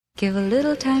Give a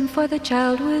little time for the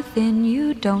child within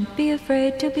you. Don't be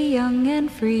afraid to be young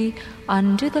and free.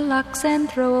 Undo the locks and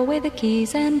throw away the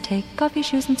keys and take off your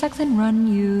shoes and socks and run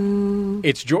you.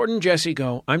 It's Jordan Jesse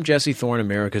Go. I'm Jesse Thorne,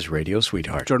 America's radio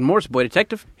sweetheart. Jordan Morse, boy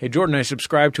detective. Hey, Jordan, I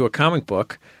subscribed to a comic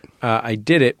book. I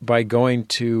did it by going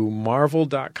to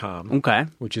Marvel.com, Okay.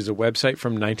 which is a website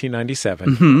from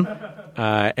 1997.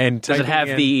 And Does it have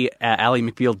the Ally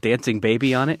McBeal dancing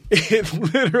baby on it? It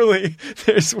literally,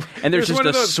 there's just one a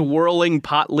of those, swirling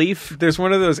pot leaf? There's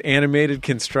one of those animated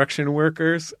construction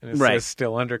workers, and it Right. says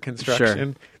still under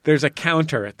construction. Sure. There's a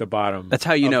counter at the bottom. That's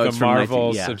how you know of it's the from Marvel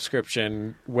 19 yeah.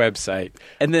 subscription website.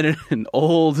 And then an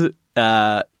old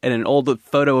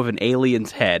photo of an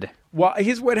alien's head. Well,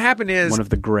 what happened is One of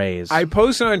the grays. I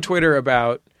posted on Twitter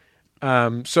about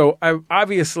so I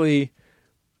obviously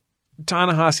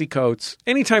Ta-Nehisi Coates.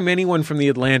 Anytime anyone from the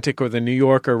Atlantic or the New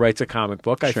Yorker writes a comic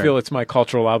book, I Sure. feel it's my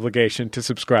cultural obligation to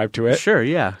subscribe to it. Sure,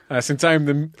 yeah. Since I am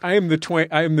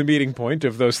the meeting point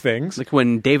of those things. Like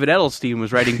when David Edelstein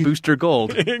was writing Booster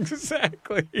Gold.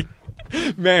 Exactly.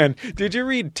 Man, did you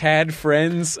read Tad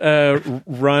Friend's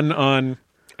run on?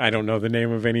 I don't know the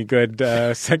name of any good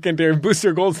secondary.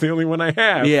 Booster Gold's the only one I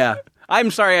have. Yeah.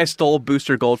 I'm sorry I stole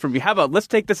Booster Gold from you. How about let's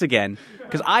take this again?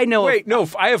 Because I know. Wait, no,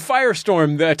 I have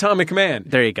Firestorm, the Atomic Man.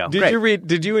 There you go. Did Great.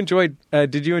 Did you enjoy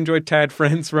Tad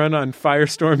Friend's run on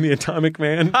Firestorm, the Atomic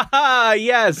Man? Ah,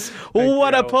 yes.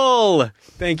 What a pull.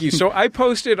 Thank you. So I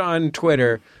posted on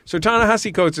Twitter. So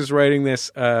Ta-Nehisi Coates is writing this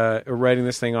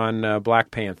thing on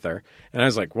Black Panther, and I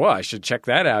was like, "Well, I should check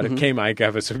that out." It came. I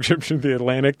have a subscription to the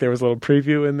Atlantic. There was a little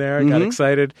preview in there. I got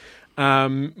excited.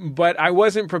 But I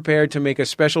wasn't prepared to make a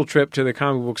special trip to the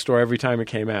comic book store every time it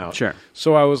came out. Sure.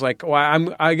 So I was like,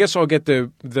 well, I guess I'll get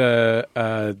the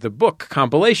book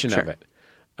compilation of it,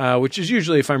 which is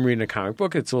usually if I'm reading a comic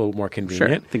book, it's a little more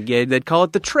convenient. Sure. They'd call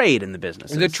it the trade in the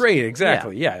business. The trade,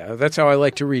 exactly. Yeah, that's how I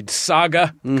like to read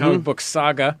Saga, comic book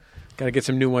Saga. Got to get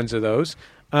some new ones of those.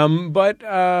 So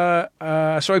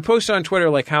I posted on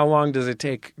Twitter, like, how long does it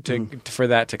take for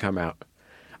that to come out?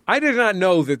 I did not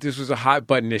know that this was a hot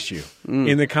button issue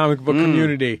in the comic book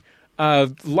community.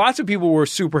 Lots of people were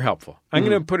super helpful. I'm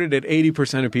going to put it at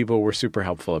 80% of people were super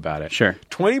helpful about it. Sure.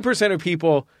 20% of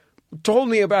people told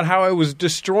me about how I was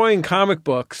destroying comic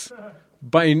books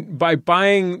by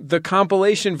buying the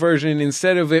compilation version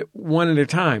instead of it one at a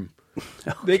time.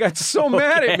 They got so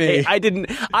mad at me.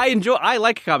 I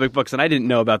like comic books, and I didn't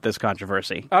know about this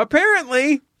controversy.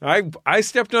 Apparently, I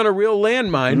stepped on a real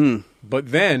landmine,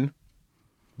 but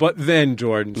then,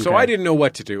 Jordan. So I didn't know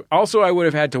what to do. Also, I would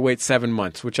have had to wait 7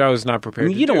 months, which I was not prepared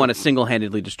to do. You don't want to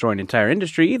single-handedly destroy an entire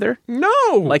industry either. No!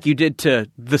 Like you did to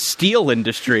the steel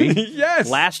industry Yes.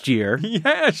 last year.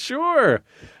 Yeah, sure.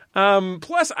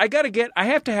 Plus, I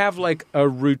have to have like a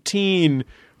routine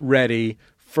ready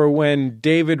for when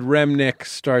David Remnick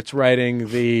starts writing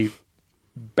the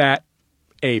Bat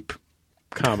Ape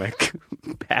comic.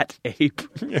 Bat ape.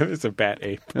 Yeah, it's a bat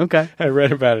ape. Okay. I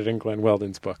read about it in Glenn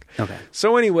Weldon's book. Okay.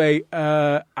 So anyway,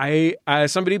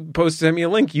 somebody sent me a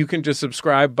link. You can just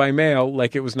subscribe by mail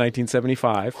like it was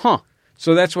 1975. Huh.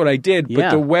 So that's what I did. But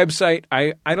Yeah. the website,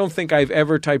 I don't think I've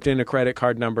ever typed in a credit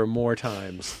card number more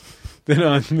times than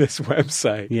on this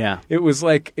website. Yeah. It was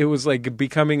like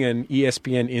becoming an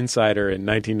ESPN insider in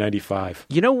 1995.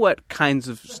 You know what kinds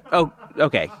of... Oh,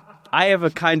 okay. I have a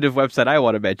kind of website I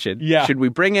want to mention. Yeah. Should we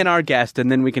bring in our guest and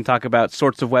then we can talk about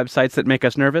sorts of websites that make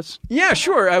us nervous? Yeah,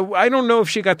 sure. I don't know if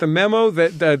she got the memo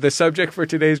that the subject for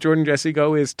today's Jordan Jesse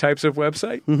Go is types of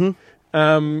website.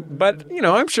 But,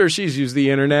 I'm sure she's used the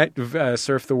internet,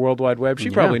 surfed the World Wide Web. She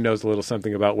probably knows a little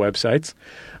something about websites.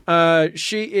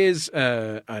 She is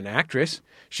an actress.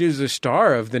 She is the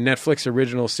star of the Netflix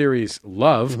original series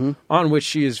Love, on which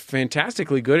she is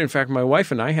fantastically good. In fact, my wife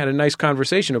and I had a nice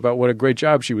conversation about what a great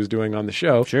job she was doing on the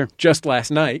show just last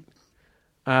night.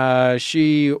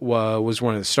 She was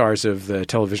one of the stars of the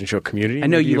television show Community. I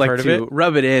know you like heard to of it?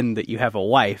 rub it in that you have a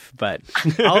wife, but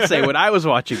I'll say when I was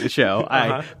watching the show,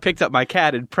 I picked up my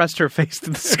cat and pressed her face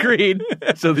to the screen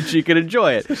so that she could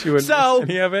enjoy it. She wouldn't miss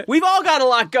any of it? We've all got a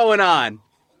lot going on.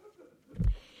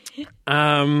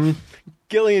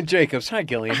 Gillian Jacobs. Hi,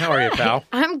 Gillian. How are you, pal?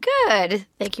 I'm good.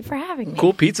 Thank you for having me.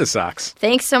 Cool pizza socks.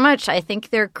 Thanks so much. I think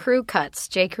they're Crew Cuts,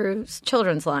 J. Crew's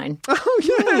children's line. Oh,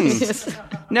 yes.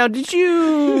 Now, did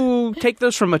you take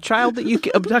those from a child that you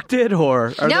abducted,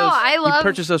 or are you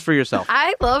purchased those for yourself?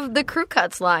 I love the Crew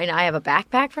Cuts line. I have a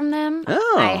backpack from them.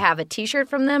 Oh. I have a T-shirt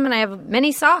from them, and I have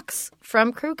many socks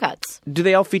from Crew Cuts. Do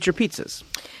they all feature pizzas?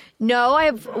 No, I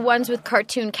have ones with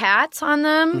cartoon cats on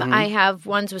them. I have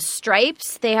ones with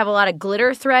stripes. They have a lot of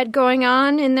glitter thread going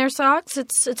on in their socks.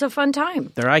 It's a fun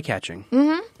time. They're eye-catching.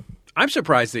 I'm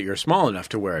surprised that you're small enough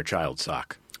to wear a child's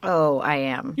sock. Oh, I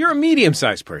am. You're a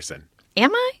medium-sized person.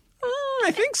 Am I?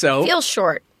 I think so. Feel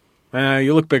short.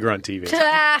 You look bigger on TV.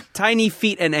 Tiny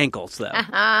feet and ankles, though.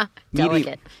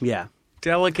 Delicate. Yeah.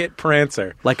 Delicate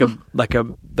prancer. Like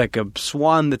a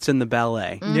swan that's in the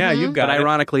ballet. Yeah, you got But it.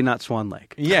 ironically not Swan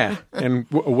Lake. Yeah, and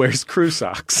wears crew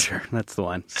socks. Sure, that's the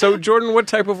one. So, Jordan, what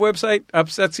type of website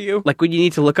upsets you? Like when you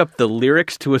need to look up the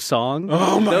lyrics to a song.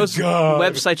 Oh, my Those God.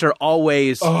 websites are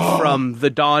always from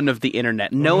the dawn of the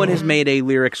internet. No one has made a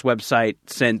lyrics website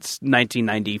since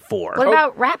 1994. What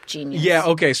about Rap Genius? Yeah,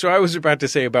 okay, so I was about to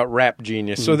say about Rap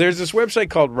Genius. So there's this website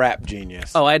called Rap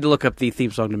Genius. Oh, I had to look up the theme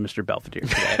song to Mr. Belvedere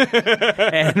today.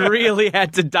 And really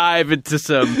had to dive into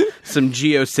some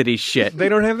GeoCities shit. They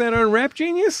don't have that on Rap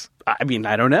Genius? I mean,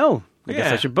 I don't know. I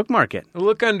guess I should bookmark it.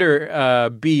 Look under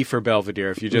B for Belvedere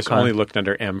if you just Okay. only looked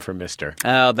under M for Mr.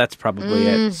 Oh, that's probably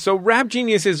it. So Rap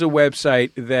Genius is a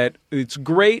website that its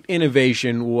great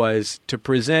innovation was to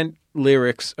present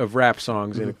lyrics of rap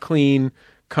songs in a clean,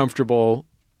 comfortable,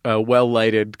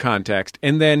 well-lighted context,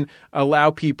 and then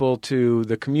allow people to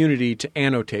the community to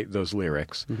annotate those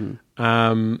lyrics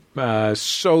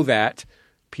so that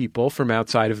people from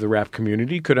outside of the rap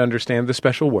community could understand the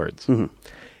special words.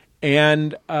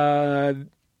 And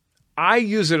I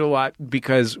use it a lot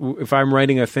because if I'm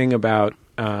writing a thing about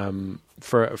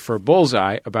for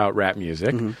Bullseye about rap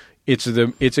music, it's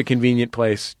a convenient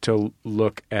place to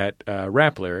look at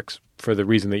rap lyrics for the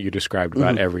reason that you described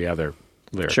about every other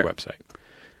lyric website.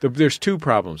 There's two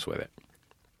problems with it.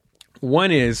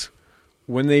 One is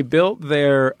when they built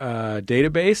their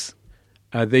database,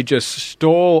 they just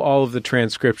stole all of the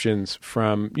transcriptions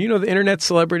from, the internet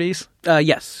celebrities?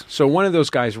 Yes. So one of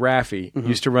those guys, Raffi,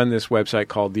 used to run this website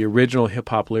called the Original Hip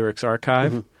Hop Lyrics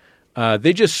Archive.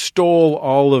 They just stole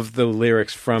all of the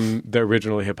lyrics from the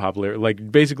original hip hop lyrics,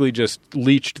 like basically just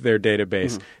leached their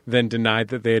database, then denied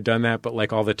that they had done that, but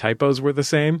like all the typos were the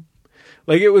same.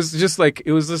 Like it was like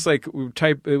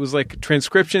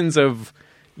transcriptions of,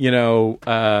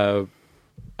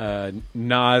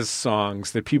 Nas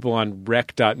songs that people on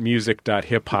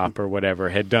rec.music.hiphop or whatever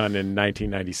had done in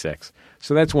 1996.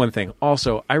 So that's one thing.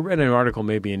 Also, I read an article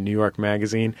maybe in New York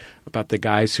Magazine about the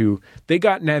guys who they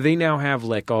now have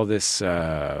like all this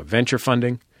venture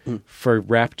funding for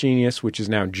Rap Genius, which is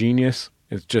now Genius.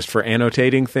 It's just for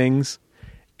annotating things.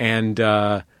 And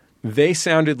they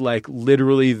sounded like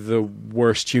literally the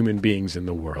worst human beings in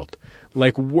the world.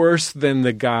 Like worse than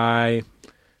that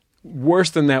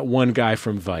one guy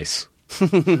from Vice.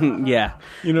 Yeah.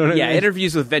 You know what I mean? Yeah,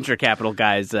 interviews with venture capital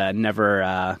guys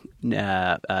never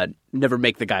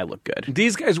make the guy look good.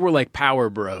 These guys were like power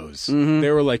bros. They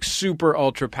were like super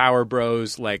ultra power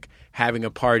bros, like having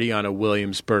a party on a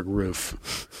Williamsburg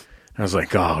roof. I was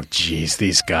like, oh, geez,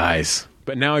 these guys.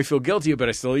 But now I feel guilty, but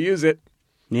I still use it.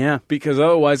 Yeah. Because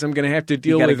otherwise I'm going to have to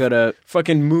deal with go to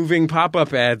fucking moving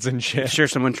pop-up ads and shit. Sure,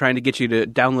 someone trying to get you to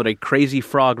download a Crazy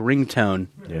Frog ringtone.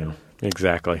 Yeah,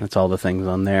 exactly. That's all the things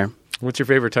on there. What's your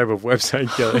favorite type of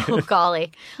website, Gillian? Oh,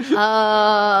 golly.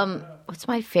 What's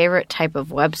my favorite type of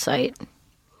website?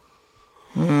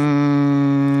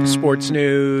 Sports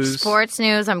news. Sports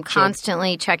news. I'm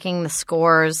constantly checking the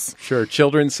scores. Sure.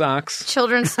 Children's socks.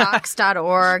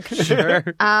 Children'ssocks.org. Sure.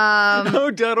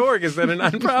 .org. Is that a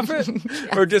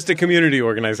nonprofit? Or just a community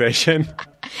organization?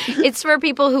 It's for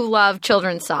people who love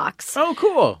children's socks. Oh,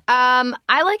 cool.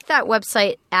 I like that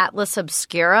website, Atlas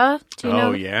Obscura. Do you know?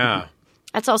 Oh, yeah.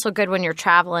 That's also good when you're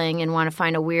traveling and want to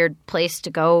find a weird place to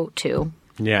go to.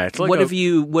 Yeah, it's like What have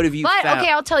you But, found?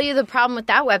 okay, I'll tell you the problem with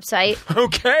that website.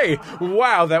 Okay.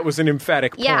 Wow, that was an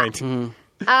emphatic Yeah. point.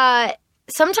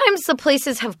 Sometimes the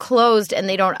places have closed and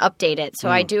they don't update it. So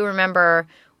I do remember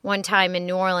one time in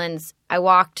New Orleans, I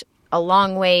walked a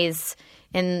long ways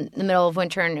in the middle of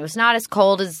winter, and it was not as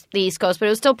cold as the East Coast, but it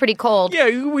was still pretty cold. Yeah,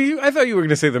 I thought you were going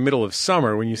to say the middle of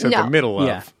summer when you said No. the middle of.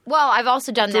 Yeah. Well, I've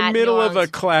also done that The in middle New of a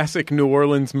Orleans. classic New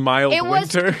Orleans mild It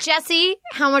was, winter. Jesse,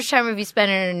 how much time have you spent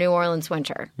in a New Orleans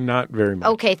winter? Not very much.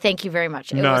 Okay, thank you very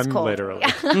much. It was None, cold. literally.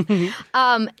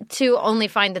 To only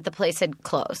find that the place had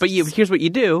closed. But here's what you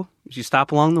do: is you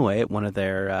stop along the way at one of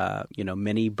their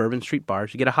mini Bourbon Street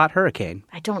bars. You get a hot hurricane.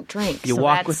 I don't drink. You so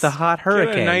walk that's- with the hot Get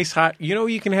hurricane. a nice hot.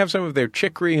 You can have some of their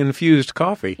chicory infused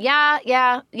coffee. Yeah.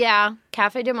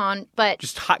 Cafe du Monde. But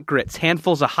Just hot grits,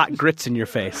 handfuls of hot grits in your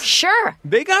face. sure.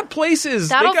 They got places.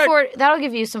 That'll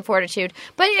give you some fortitude.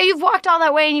 But you've walked all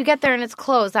that way and you get there and it's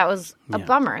closed. That was a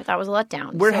bummer. That was a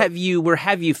letdown. Where So-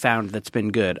 have you found that's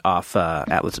been good off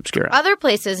Atlas Obscura? other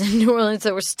places in New Orleans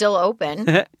that were still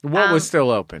open? What was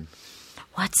still open?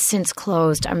 What's since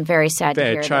closed? I'm very sad to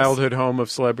hear The this. childhood home of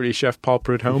celebrity chef Paul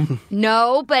Prudhomme.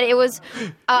 No, but it was...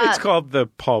 It's called the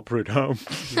Paul Prudhomme.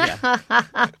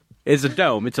 It's a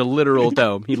dome. It's a literal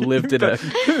dome. He lived in a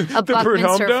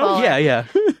Buckminster Dome? Full. Yeah.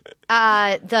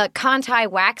 The Conti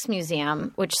Wax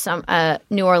Museum, which some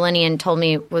New Orleanian told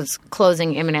me was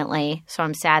closing imminently, so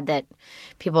I'm sad that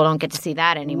people don't get to see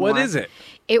that anymore. What is it?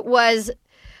 It was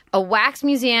a wax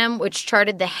museum which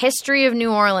charted the history of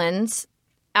New Orleans,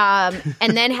 and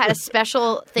then had a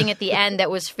special thing at the end that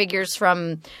was figures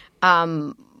from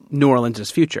New Orleans'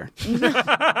 future.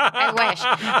 I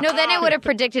wish. No, then it would have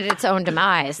predicted its own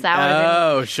demise. That would have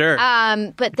been Oh, sure.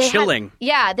 but they Chilling.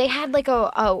 They had like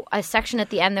a section at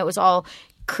the end that was all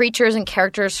creatures and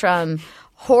characters from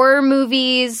horror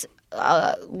movies,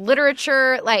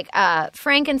 literature, like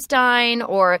Frankenstein,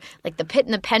 or like The Pit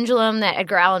and the Pendulum, that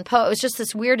Edgar Allan Poe. It was just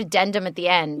this weird addendum at the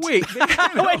end. Wait, Wait,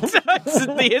 so it's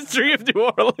the history of New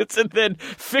Orleans and then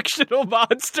fictional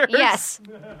monsters? Yes.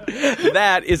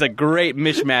 That is a great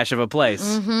mishmash of a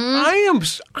place. I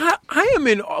am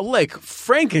in like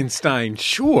Frankenstein,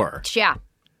 sure. Yeah.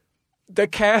 The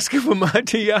cask of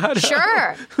Amontillado.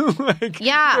 Sure.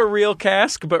 Yeah. A real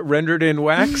cask, but rendered in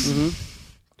wax.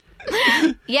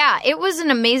 Yeah, it was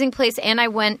an amazing place, and I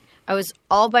was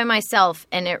all by myself,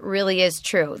 and it really is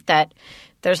true that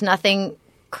there's nothing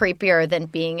creepier than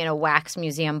being in a wax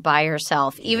museum by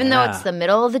yourself, even though it's the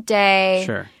middle of the day.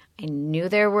 Sure. I knew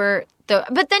there were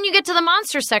but then you get to the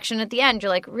monster section at the end. You're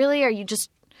like, really? Are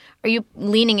you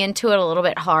leaning into it a little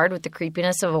bit hard with the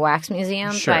creepiness of a wax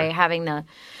museum by having the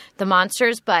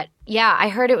monsters? But yeah, I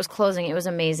heard it was closing. It was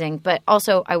amazing. But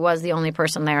also, I was the only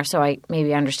person there, so I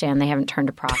maybe understand they haven't turned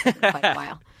a profit in quite a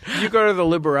while. Did you go to the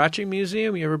Liberace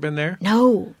Museum? You ever been there?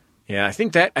 No. Yeah, I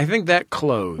think that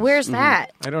closed. Where's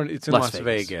that? It's in Las Las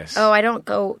Vegas. Vegas. Oh, I don't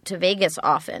go to Vegas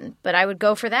often, but I would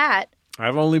go for that.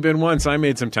 I've only been once. I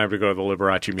made some time to go to the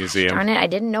Liberace Museum. Darn it, I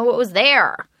didn't know it was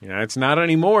there. Yeah, it's not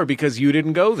anymore because you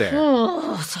didn't go there.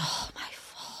 Oh, it's all my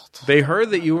fault. They heard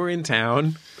that you were in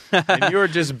town, and you were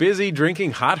just busy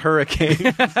drinking hot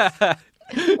hurricane.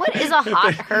 What is a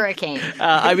hot hurricane?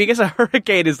 I guess a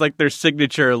hurricane is like their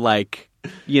signature, like,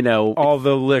 all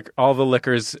the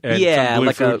liquors and some blue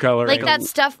like food coloring. Like that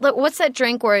stuff. What's that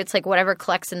drink where it's like whatever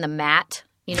collects in the mat?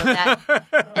 You know that?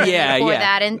 And Yeah, pour yeah.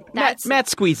 that in. That's Matt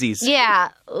Squeezies. yeah.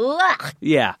 Ugh.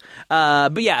 Yeah.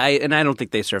 But yeah, I don't think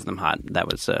they serve them hot. That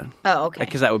was Oh, okay.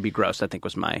 because that would be gross, I think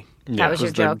was my That was your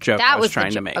the joke. joke That I was the trying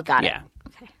to joke. make. Oh, got it. Yeah.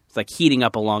 Okay. It's like heating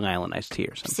up a Long Island iced tea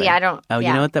or something. See, I don't. Oh, you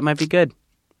yeah. know what? That might be good.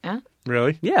 Huh?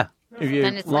 Really? Yeah. If you-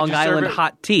 Then it's Long would you serve Island it-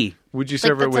 hot tea. Would you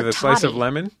serve it that's with a a slice of toddy.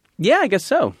 lemon? Yeah, I guess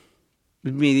so.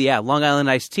 Long Island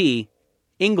iced tea,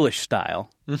 English style.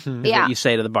 Is Yeah. what you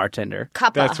say to the bartender.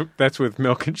 Cuppa. That's with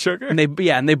milk and sugar. And they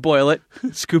boil it,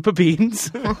 scoop of beans,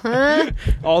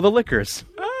 all the liquors.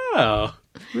 Oh,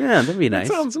 Yeah, that'd be that nice.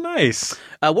 sounds nice.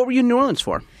 What were you in New Orleans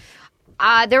for?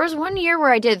 There was one year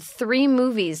where I did 3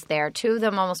 movies there, 2 of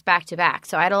them almost back to back.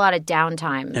 So I had a lot of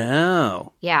downtime.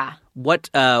 Oh. Yeah. What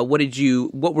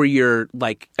were your,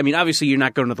 like, I mean, obviously you're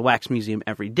not going to the Wax Museum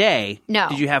every day. No.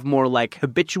 Did you have more, like,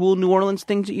 habitual New Orleans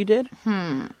things that you did?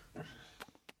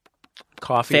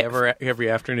 Coffee every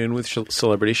afternoon with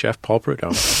celebrity chef Paul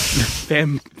Prudhomme.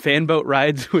 Fan boat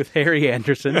rides with Harry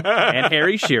Anderson and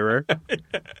Harry Shearer.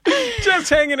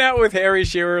 Just hanging out with Harry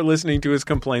Shearer, listening to his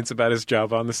complaints about his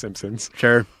job on The Simpsons.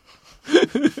 Sure.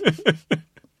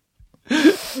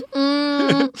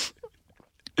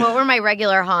 What were my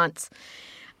regular haunts?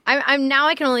 I'm now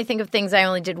I can only think of things I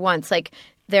only did once. Like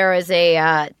there is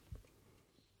a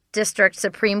district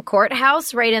Supreme Court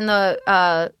house right in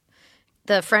the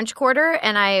French Quarter,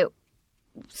 and I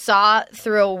saw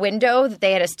through a window that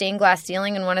they had a stained glass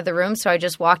ceiling in one of the rooms. So I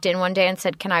just walked in one day and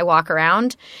said, "Can I walk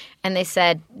around?" And they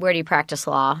said, "Where do you practice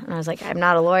law?" And I was like, "I'm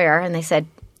not a lawyer." And they said,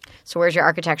 "So where's your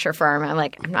architecture firm?" I'm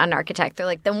like, "I'm not an architect." They're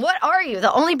like, "Then what are you?"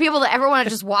 The only people that ever want to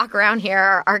just walk around here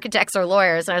are architects or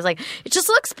lawyers. And I was like, "It just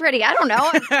looks pretty. I don't know.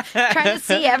 I'm trying to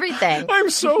see everything." I'm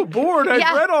so bored. I've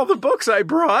Yeah. read all the books I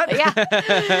brought.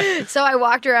 Yeah. So I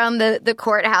walked around the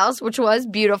courthouse, which was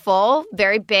beautiful,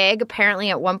 very big. Apparently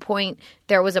at one point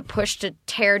there was a push to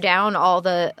tear down all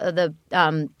the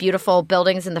beautiful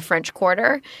buildings in the French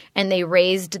Quarter, and they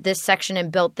raised this section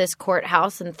and built this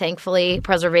courthouse, and thankfully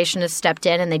preservationists stepped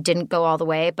in and they didn't go all the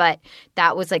way, but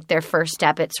that was like their first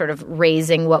step at sort of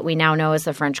raising what we now know as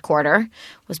the French Quarter,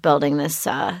 was building this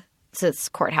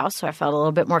courthouse. So I felt a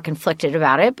little bit more conflicted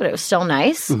about it, but it was still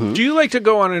nice. Do you like to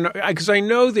go on because I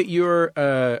know that you're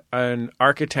an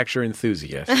architecture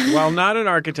enthusiast. While not an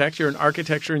architect, you're an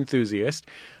architecture enthusiast.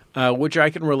 which I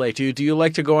can relate to. Do you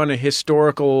like to go on a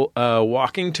historical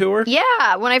walking tour?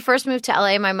 Yeah. When I first moved to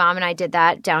LA, my mom and I did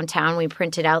that downtown. We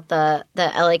printed out the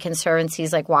LA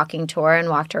Conservancy's like walking tour and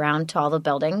walked around to all the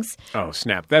buildings. Oh,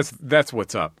 snap. That's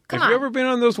what's up. Have you ever been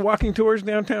on those walking tours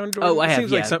downtown, Jordan? Oh, I have,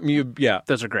 Seems like something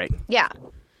Those are great. Yeah.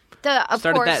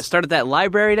 Start at that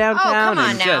library downtown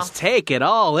and just take it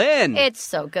all in. It's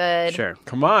so good. Sure.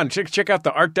 Come on, check out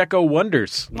the Art Deco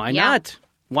wonders. Why not?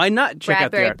 Why not check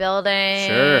Bradbury out the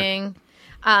Building.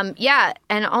 Sure. Yeah,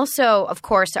 and also, of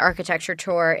course, the architecture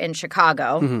tour in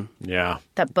Chicago. Mm-hmm. Yeah.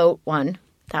 That boat one.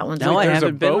 That one's No, I There's haven't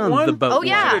a been boat on one? the boat. Oh,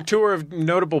 yeah. A tour of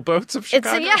notable boats of It's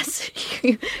Chicago? yes.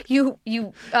 You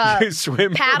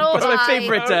swim. paddle One of my by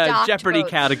favorite docked Jeopardy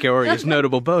boats. category is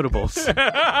notable boatables.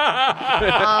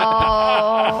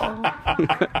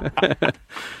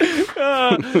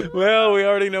 Oh. Well, we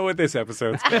already know what this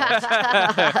episode's called.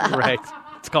 Right.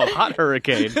 It's called Hot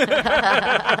Hurricane.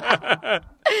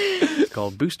 It's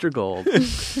called Booster Gold.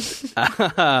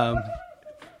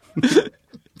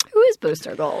 Who is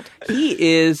Booster Gold?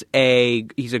 He's a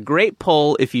great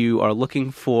pull if you are looking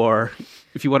for,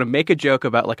 if you want to make a joke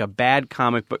about like a bad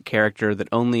comic book character that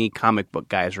only comic book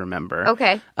guys remember.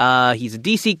 Okay. He's a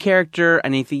DC character,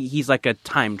 and he's like a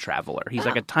time traveler. He's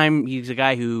he's a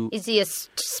guy who... Is he a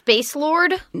space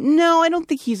lord? No, I don't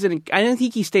think I don't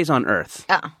think he stays on Earth.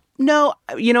 Oh. No,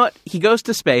 you know what? He goes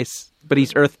to space, but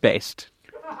he's Earth-based.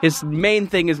 His main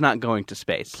thing is not going to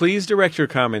space. Please direct your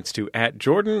comments to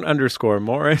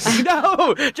 @Jordan_Morris.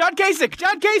 No! John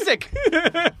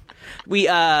Kasich! We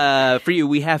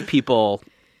have people,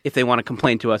 if they want to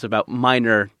complain to us about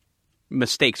minor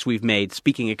mistakes we've made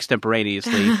speaking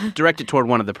extemporaneously, directed toward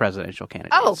one of the presidential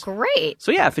candidates. Oh, great.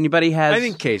 So yeah, if anybody has... I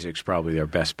think Kasich's probably their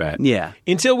best bet. Yeah.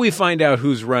 Until we find out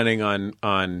who's running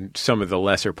on some of the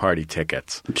lesser party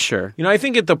tickets. Sure. You know, I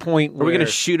think at the point where... Are we going to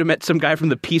shoot him at some guy from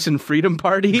the Peace and Freedom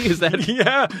Party? Is that...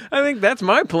 Yeah, I think that's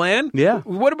my plan. Yeah.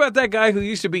 What about that guy who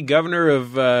used to be governor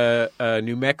of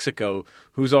New Mexico,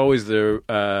 who's always the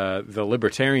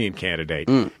libertarian candidate,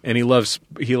 and he loves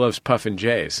puffin'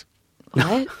 Jays?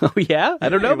 What? Oh, yeah? I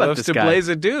don't know about this He guy. loves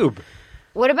to blaze a doob.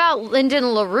 What about Lyndon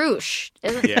LaRouche?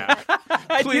 Yeah.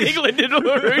 I think Lyndon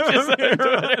LaRouche is on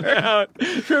Twitter.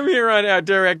 From here on out,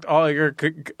 direct all your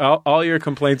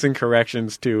complaints and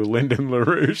corrections to Lyndon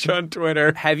LaRouche on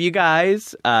Twitter. Have you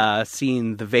guys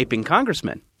seen the vaping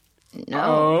congressman? No.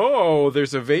 Oh,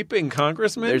 there's a vaping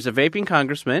congressman? There's a vaping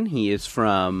congressman. He is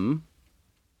from...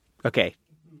 Okay.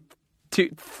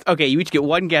 You each get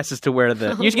one guess as to where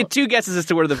the... You each get two guesses as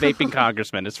to where the vaping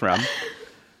congressman is from.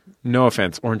 No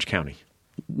offense, Orange County.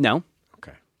 No.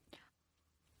 Okay.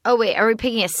 Oh, wait. Are we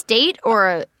picking a state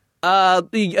or A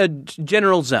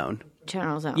general zone.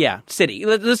 general zone? Yeah, city.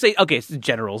 Let's say, okay, it's the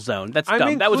general zone. That's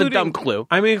dumb. That was a dumb clue.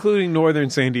 I'm including northern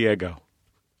San Diego.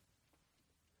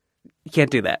 You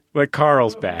can't do that. Like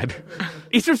Carlsbad.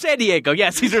 He's from San Diego.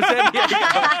 Yes, he's from San Diego.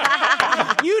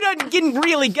 You didn't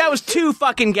really... That was two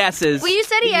fucking guesses. Well, you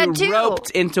said he had two. Roped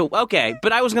into... Okay,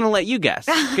 but I was going to let you guess.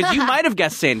 Because you might have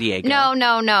guessed San Diego.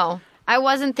 No. I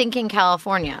wasn't thinking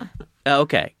California.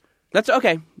 Okay. That's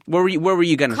okay. Where were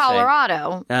you going to say?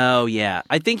 Colorado. Oh, yeah.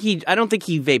 I don't think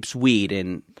he vapes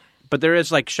weed but there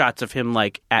is like shots of him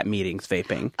like at meetings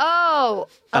vaping. Oh,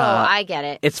 I get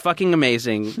it. It's fucking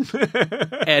amazing.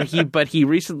 And he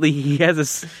had a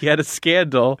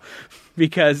scandal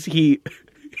because he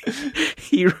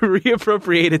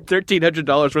reappropriated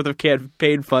 $1,300 worth of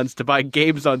campaign funds to buy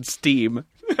games on Steam.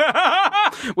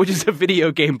 Which is a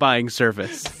video game buying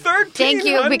service. Thank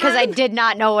you, because I did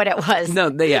not know what it was. No,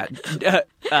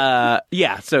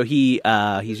 yeah. So he's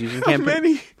using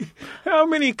campaign. How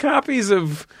many copies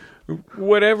of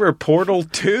whatever Portal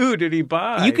 2 did he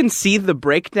buy? You can see the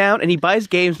breakdown, and he buys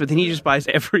games, but then he just buys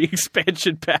every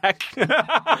expansion pack.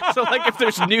 So, like, if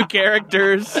there's new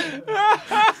characters. Anyway,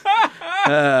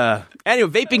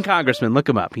 vaping congressman, look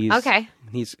him up. Okay.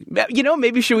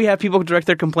 Maybe should we have people direct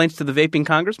their complaints to the vaping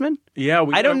congressman? Yeah,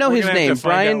 I don't know his name.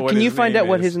 Brian, can you find out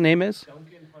what his name is?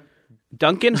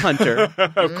 Duncan Hunter.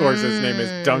 Of course, his name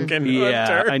is Duncan Hunter.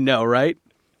 Yeah, I know, right?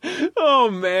 Oh,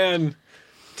 man.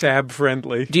 Tab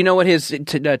friendly. Do you know what his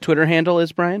Twitter handle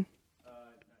is, Brian?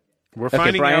 We're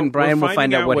finding out. Brian will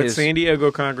find out what his San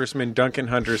Diego Congressman Duncan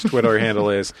Hunter's Twitter handle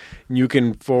is. You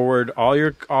can forward all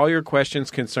your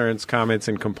questions, concerns, comments,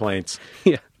 and complaints.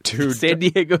 Yeah. To San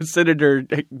Diego Senator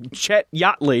Chet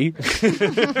Yatley.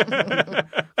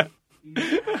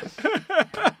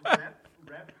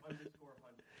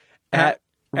 at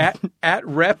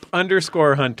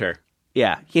rep_Hunter.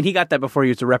 Yeah, and he got that before he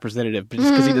was a representative, just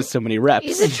because he does so many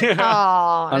reps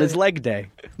on his leg day.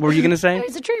 What were you going to say?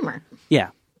 He's a dreamer. Yeah.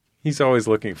 He's always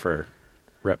looking for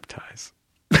rep ties.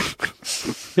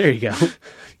 There you go.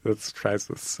 Let's try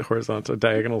this horizontal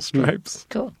diagonal stripes.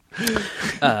 Cool.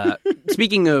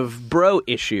 Speaking of bro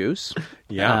issues,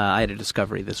 Yeah. I had a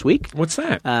discovery this week. What's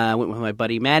that? I went with my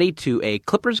buddy Maddie to a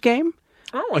Clippers game.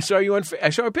 Oh, I saw you on. I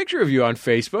saw a picture of you on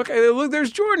Facebook. Look,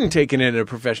 there's Jordan taking in a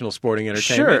professional sporting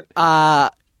entertainment. Sure.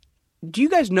 Do you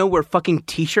guys know where fucking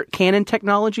T-shirt cannon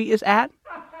technology is at?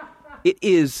 It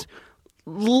is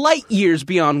light years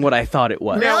beyond what I thought it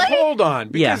was. Now, hold on,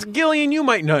 because Yeah. Gillian, you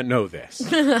might not know this,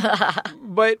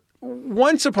 but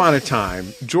once upon a time,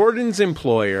 Jordan's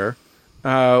employer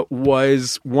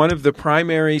was one of the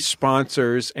primary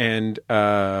sponsors and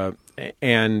what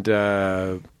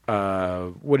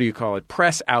do you call it?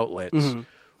 Press outlets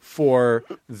for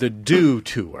the Dew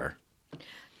Tour.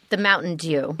 The Mountain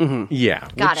Dew. Yeah,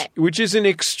 Got it. Which is an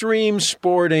extreme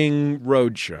sporting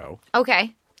roadshow,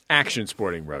 Okay. action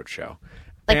sporting roadshow.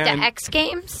 Like And- the X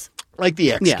Games? Like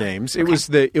the X Yeah. Games, it was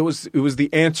the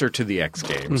answer to the X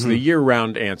Games, the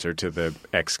year-round answer to the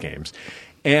X Games,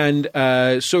 and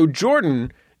so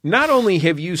Jordan, not only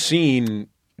have you seen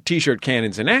T-shirt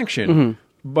cannons in action,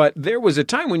 but there was a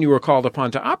time when you were called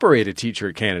upon to operate a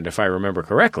T-shirt cannon, if I remember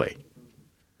correctly.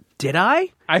 Did I?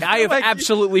 I feel have like-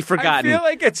 absolutely forgotten. I feel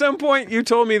like at some point you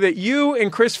told me that you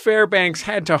and Chris Fairbanks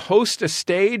had to host a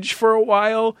stage for a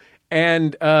while,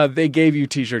 and they gave you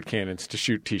T-shirt cannons to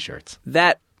shoot T-shirts.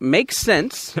 That makes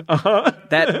sense.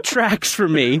 That tracks for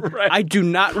me. Right. I do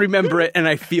not remember it, and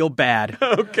I feel bad.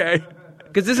 Okay.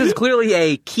 Because this is clearly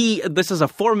this is a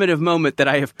formative moment that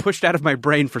I have pushed out of my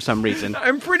brain for some reason.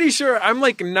 I'm pretty sure. I'm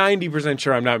like 90%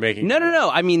 sure I'm not making. No.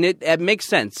 I mean, it makes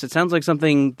sense. It sounds like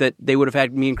something that they would have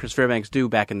had me and Chris Fairbanks do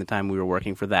back in the time we were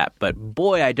working for that. But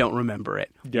boy, I don't remember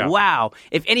it. Yeah. Wow.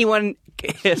 If anyone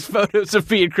has photos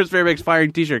of me and Chris Fairbanks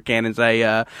firing T-shirt cannons,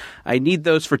 I need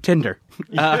those for Tinder.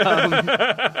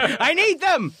 I need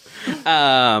them.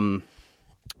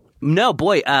 No,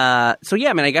 boy. So yeah,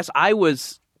 I mean, I guess I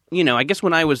was. I guess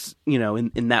when I was,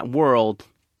 in that world,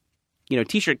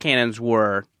 T-shirt cannons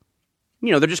were,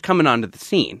 they're just coming onto the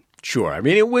scene. Sure. I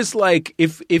mean, it was like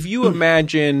if you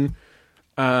imagine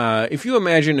a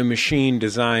machine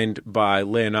designed by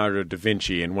Leonardo da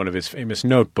Vinci in one of his famous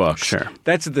notebooks. Sure.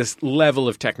 That's this level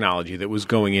of technology that was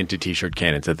going into T-shirt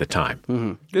cannons at the time.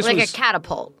 Mm-hmm. This Like was, a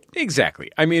catapult. Exactly.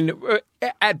 I mean,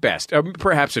 at best,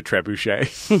 perhaps a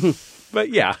trebuchet. But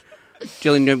yeah.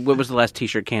 Gillian, what was the last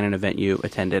T-shirt cannon event you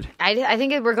attended? I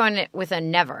think we're going with a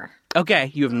never. Okay,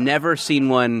 you have never seen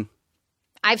one.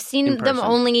 I've seen in them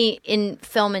person. only in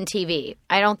film and TV.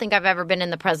 I don't think I've ever been in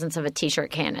the presence of a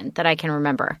T-shirt cannon that I can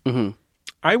remember. Mm-hmm.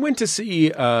 I went to see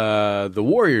the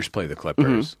Warriors play the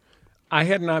Clippers. I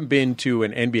had not been to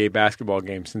an NBA basketball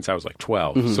game since I was like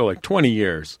 12, so like 20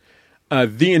 years.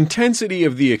 The intensity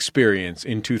of the experience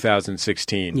in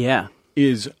 2016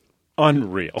 is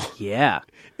unreal. Yeah.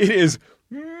 It is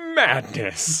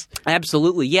madness.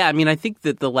 Absolutely. Yeah, I mean, I think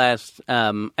that the last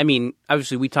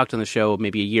obviously we talked on the show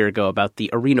maybe a year ago about the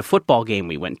arena football game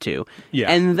we went to. Yeah.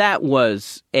 And that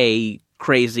was a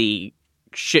crazy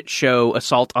shit show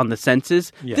assault on the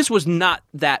senses. Yeah. This was not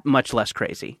that much less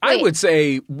crazy. I would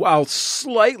say, while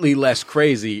slightly less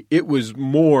crazy, it was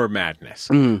more madness.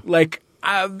 My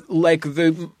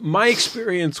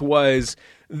experience was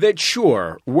that,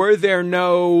 sure, were there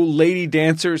no lady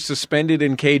dancers suspended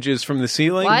in cages from the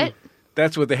ceiling? What?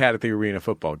 That's what they had at the arena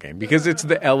football game, because it's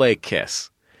the LA Kiss.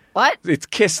 What? It's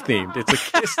Kiss themed. It's a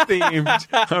Kiss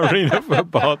themed arena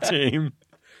football team.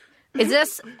 Is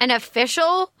this an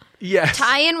official Yes.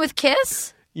 tie-in with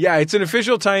Kiss? Yeah, it's an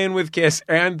official tie-in with Kiss,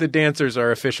 and the dancers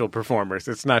are official performers.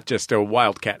 It's not just a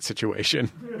Wildcat situation.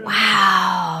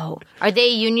 Wow. Are they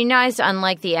unionized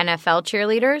unlike the NFL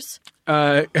cheerleaders?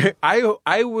 I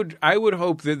would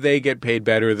hope that they get paid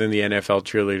better than the NFL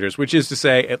cheerleaders, which is to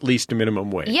say, at least a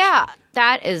minimum wage. Yeah,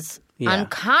 that is Yeah.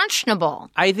 unconscionable.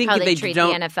 I think how that they they treat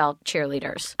don't- the NFL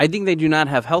cheerleaders. I think they do not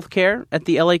have health care at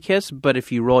the LA Kiss, but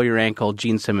if you roll your ankle,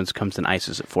 Gene Simmons comes and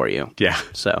ices it for you. Yeah,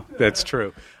 So that's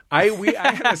true. I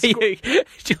had a school,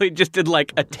 Julie just did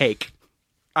like a take.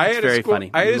 I It's had a very school,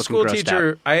 funny. I had I'm a looking school grossed teacher.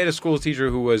 out. I had a school teacher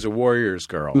who was a Warriors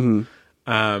girl.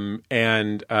 The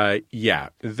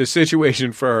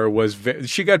situation for her was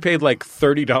she got paid like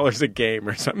 $30 a game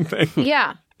or something.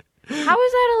 Yeah. How is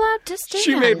that allowed to stand?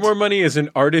 She made more money as an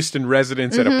artist in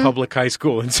residence at a public high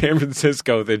school in San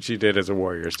Francisco than she did as a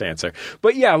Warriors dancer.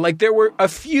 But yeah, like there were a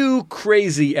few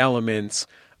crazy elements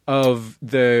of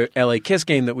the LA Kiss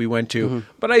game that we went to,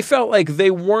 but I felt like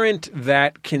they weren't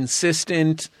that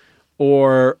consistent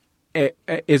or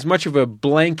as much of a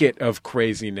blanket of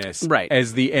craziness Right.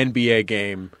 as the NBA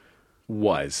game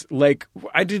was. Like,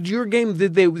 did your game?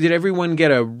 Did everyone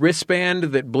get a wristband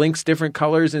that blinks different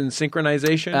colors in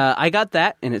synchronization? I got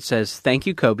that, and it says "Thank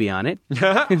you, Kobe" on it.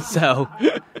 So,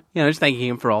 just thanking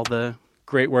him for all the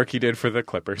great work he did for the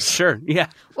Clippers. Sure, yeah.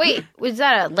 Wait, was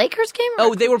that a Lakers game?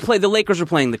 Oh, the Lakers were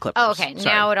playing the Clippers. Oh, okay.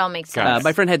 Now it all makes sense.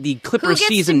 My friend had the Clippers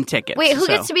season tickets. Wait, who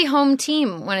gets to be home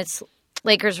team when it's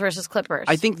Lakers versus Clippers?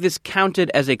 I think this counted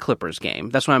as a Clippers game.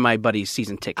 That's why my buddy's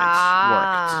season tickets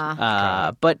worked.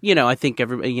 But I think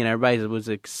everybody was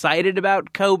excited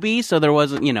about Kobe, so there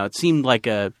wasn't. It seemed like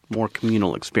a more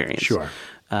communal experience. Sure.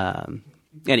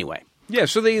 Anyway. Yeah,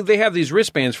 so they have these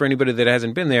wristbands for anybody that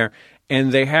hasn't been there,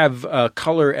 and they have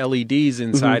color LEDs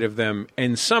inside of them,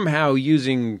 and somehow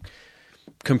using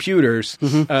computers,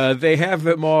 they have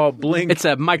them all blink. It's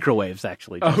microwaves,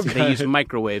 actually. They use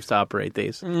microwaves to operate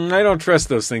these. I don't trust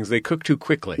those things. They cook too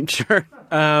quickly. Sure.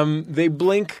 They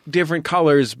blink different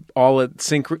colors all in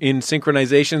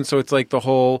synchronization, so it's like the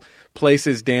whole place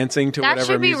is dancing to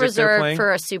whatever music they're playing. That should be reserved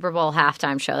for a Super Bowl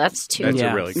halftime show. That's too. That's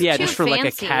a really good show. Just for like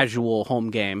a casual home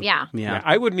game. Yeah.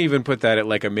 I wouldn't even put that at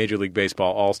like a Major League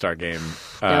Baseball All-Star game.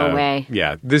 No way.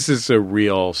 Yeah, this is a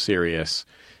real serious.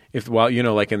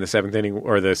 Like in the 7th inning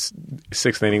or the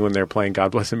 6th inning when they're playing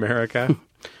God Bless America.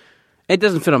 It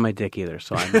doesn't fit on my dick either,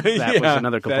 so that was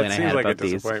another complaint I had about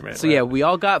these. So we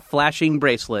all got flashing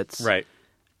bracelets. Right.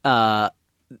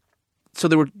 So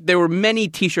there were many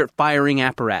T-shirt firing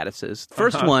apparatuses.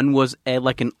 First one was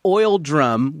like an oil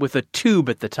drum with a tube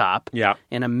at the top. Yeah.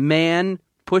 And a man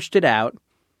pushed it out.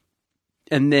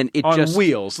 And then it on just...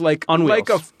 wheels. Like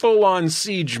a full-on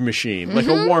siege machine. Like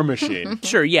a war machine.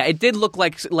 Sure, yeah. It did look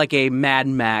like a Mad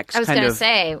Max I was going to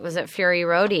say, was it Fury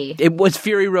Road-y? It was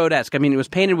Fury Road-esque. I mean, it was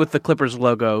painted with the Clippers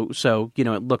logo, so, it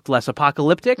looked less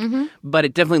apocalyptic, but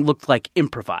it definitely looked like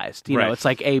improvised. It's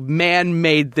like a man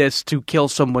made this to kill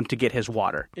someone to get his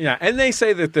water. Yeah, and they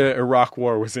say that the Iraq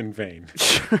War was in vain.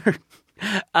 Sure.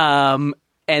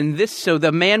 So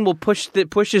the man will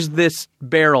pushes this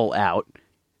barrel out,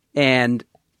 and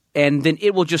then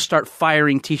it will just start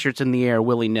firing T-shirts in the air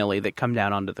willy-nilly that come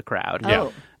down onto the crowd.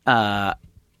 Oh.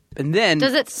 And then...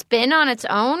 Does it spin on its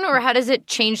own, or how does it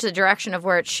change the direction of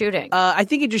where it's shooting? I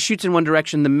think it just shoots in one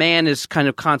direction. The man is kind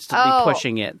of constantly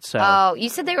pushing it. So. Oh, you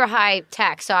said they were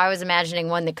high-tech, so I was imagining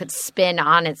one that could spin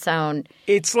on its own.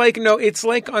 It's like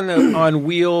on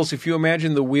wheels. If you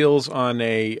imagine the wheels on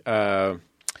a...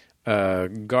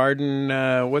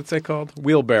 garden, what's that called?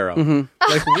 Wheelbarrow.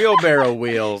 Like wheelbarrow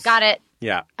wheels. Got it.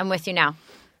 Yeah. I'm with you now.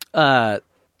 But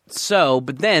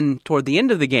then, toward the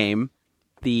end of the game,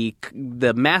 the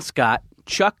mascot,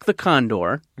 Chuck the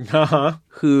Condor,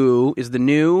 who is the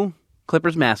new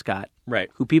Clippers mascot, right?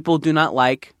 Who people do not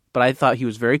like, but I thought he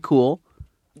was very cool.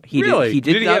 Did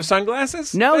he have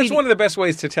sunglasses? No. That's one of the best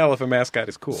ways to tell if a mascot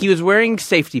is cool. He was wearing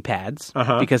safety pads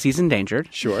because he's endangered.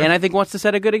 Sure. And I think wants to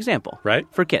set a good example. Right.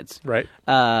 For kids. Right.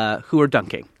 Who are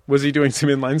dunking. Was he doing some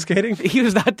inline skating? He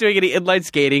was not doing any inline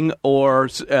skating or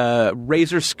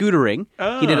razor scootering.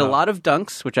 He did a lot of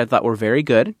dunks, which I thought were very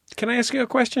good. Can I ask you a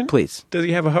question? Please. Does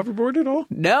he have a hoverboard at all?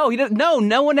 No, he doesn't.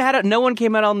 No one had. No one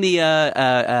came out on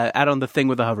the thing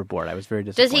with a hoverboard. I was very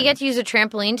disappointed. Does he get to use a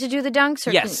trampoline to do the dunks?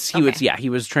 Or yes, he was. Yeah, he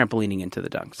was trampolining into the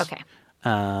dunks. Okay.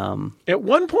 At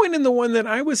one point in the one that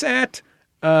I was at,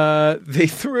 they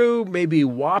threw maybe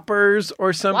Whoppers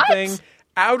or something. What?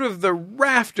 Out of the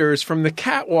rafters from the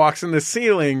catwalks in the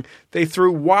ceiling. They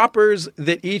threw Whoppers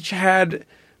that each had,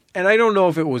 and I don't know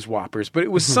if it was Whoppers, but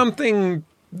it was something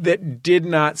that did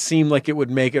not seem like it would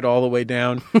make it all the way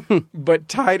down, but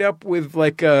tied up with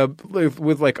like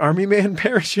army man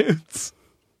parachutes.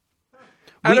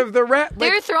 Out of the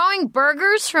they're throwing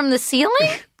burgers from the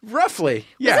ceiling? Roughly,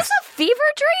 yes. Was this a fever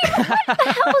dream? What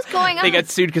the hell is going on? They got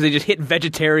sued because they just hit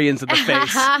vegetarians in the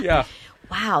face. Yeah.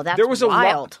 Wow, that's there was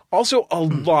wild. Also a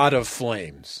lot of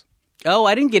flames. Oh,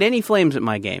 I didn't get any flames at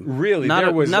my game. Really?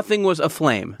 Nothing was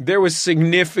aflame. There was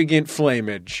significant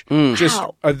flamage.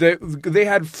 They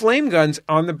had flame guns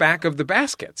on the back of the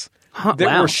baskets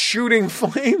that were shooting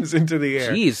flames into the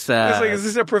air. Jeez. It's like, is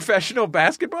this a professional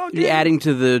basketball game? Adding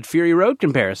to the Fury Road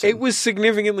comparison. It was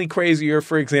significantly crazier,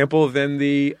 for example, than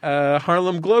the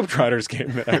Harlem Globetrotters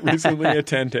game that I recently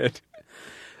attended.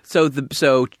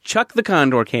 So Chuck the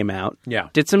Condor came out. Yeah.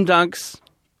 Did some dunks.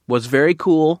 Was very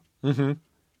cool. Mm-hmm.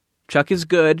 Chuck is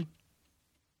good.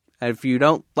 And if you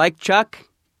don't like Chuck,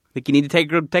 I think you need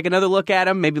to take another look at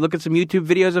him. Maybe look at some YouTube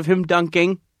videos of him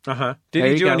dunking. Did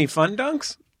he do any fun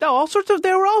dunks? No, all sorts of.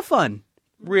 They were all fun.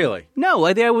 Really?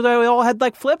 No, they all had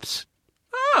like flips.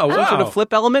 Oh, wow. Some sort of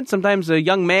flip element. Sometimes a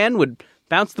young man would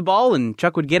bounce the ball and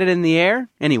Chuck would get it in the air.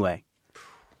 Anyway,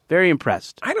 very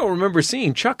impressed. I don't remember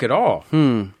seeing Chuck at all.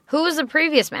 Who was the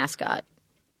previous mascot?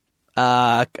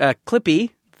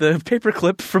 Clippy, the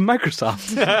paperclip from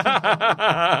Microsoft.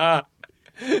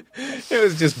 It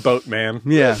was just Boatman.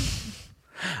 Yeah.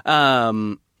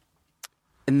 And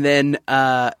then,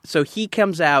 so he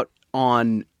comes out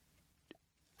on.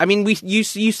 I mean, you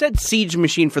said Siege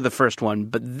Machine for the first one,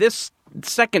 but this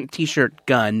second T-shirt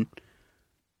gun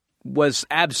was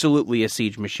absolutely a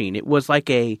Siege Machine. It was like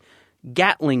a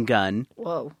Gatling gun.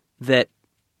 Whoa. That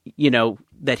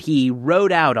he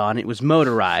rode out on. It was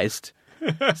motorized.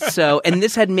 So, and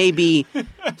this had maybe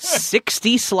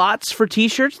 60 slots for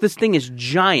T-shirts. This thing is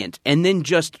giant. And then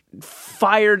just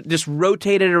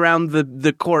rotated around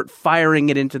the court, firing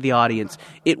it into the audience.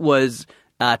 It was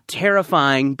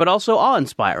terrifying, but also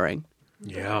awe-inspiring.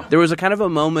 Yeah. There was a kind of a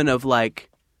moment of like,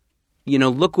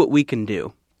 look what we can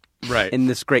do. Right. In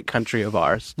this great country of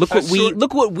ours. Look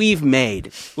what we've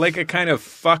made. Like a kind of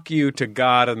fuck you to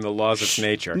God and the laws of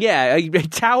nature. Yeah, a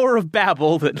Tower of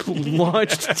Babel that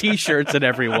launched T-shirts at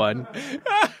everyone.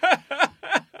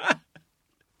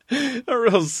 A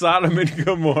real Sodom and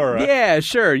Gomorrah. Yeah,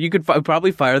 sure. You could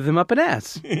probably fire them up an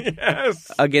ass.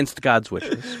 Yes. Against God's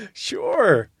wishes.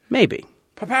 Sure. Maybe.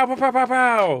 Pow, pow, pow, pow, pow,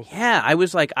 pow. Yeah, I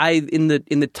was like, in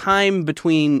the time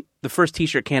between the first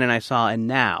T-shirt cannon I saw and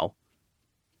now,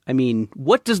 I mean,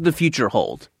 what does the future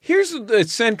hold? Here's the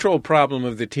central problem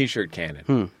of the T-shirt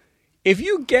cannon. If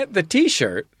you get the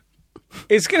T-shirt,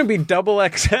 it's going to be double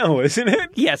XL, isn't it?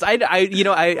 Yes, I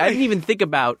didn't even think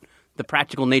about the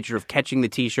practical nature of catching the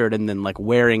T-shirt and then like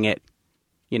wearing it,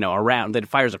 around. That it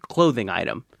fires a clothing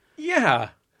item. Yeah.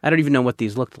 I don't even know what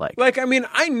these looked like. Like, I mean,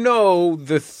 I know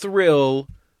the thrill.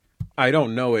 I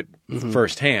don't know it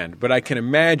firsthand, but I can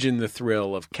imagine the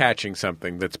thrill of catching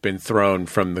something that's been thrown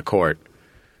from the court.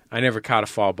 I never caught a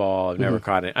foul ball. I've never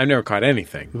caught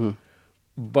anything.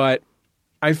 But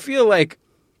I feel like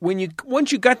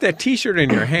once you got that T-shirt in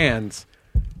your hands,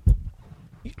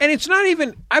 and it's not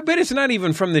even. I bet it's not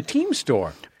even from the team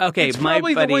store. Okay, it's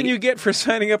probably the one you get for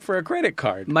signing up for a credit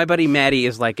card. My buddy Maddie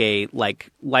is like a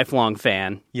lifelong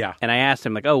fan. Yeah, and I asked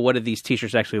him like, "Oh, what did these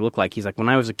T-shirts actually look like?" He's like, "When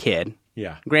I was a kid."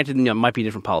 Yeah. Granted, it might be a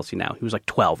different policy now. He was like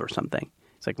 12 or something.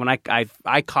 It's like when I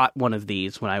caught one of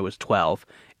these when I was 12.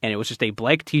 And it was just a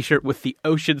blank T-shirt with the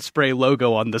Ocean Spray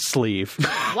logo on the sleeve.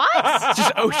 What? It's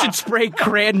just Ocean Spray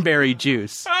cranberry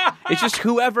juice. It's just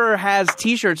whoever has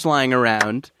T-shirts lying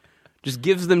around just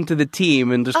gives them to the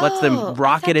team and just lets them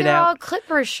rocket it out. All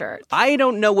Clippers shirts. I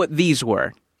don't know what these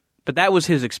were, but that was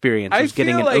his experience, was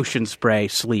getting an like Ocean Spray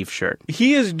sleeve shirt.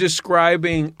 He is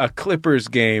describing a Clippers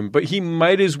game, but he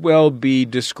might as well be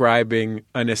describing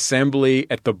an assembly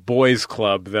at the boys'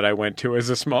 club that I went to as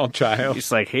a small child.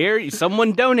 It's like, here,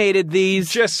 someone donated these.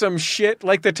 Just some shit,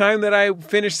 like the time that I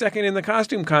finished second in the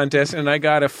costume contest and I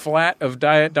got a flat of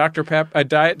Diet Dr. Pepper, a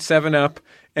Diet 7-Up,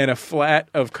 and a flat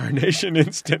of Carnation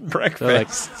Instant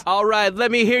Breakfast. Like, all right,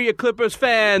 let me hear you, Clippers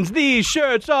fans. These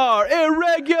shirts are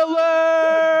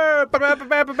irregular.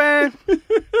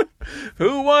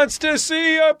 Who wants to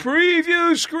see a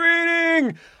preview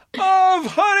screening of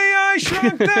Honey, I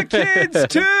Shrunk the Kids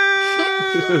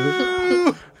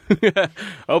 2?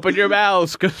 Open your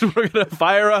mouths, because we're going to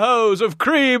fire a hose of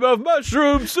cream of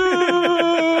mushroom soup.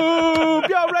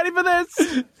 Y'all ready for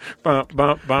this? Bump,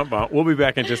 bump, bump, bump. We'll be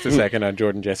back in just a second on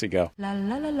Jordan Jesse Go. La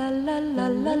la la la la la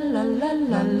la la la la.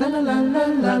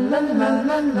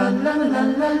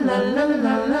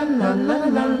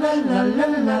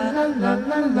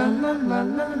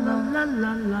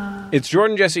 It's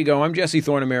Jordan Jesse Go. I'm Jesse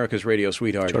Thorne, America's radio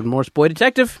sweetheart. Jordan Morse, boy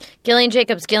detective. Gillian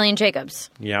Jacobs.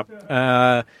 Yep.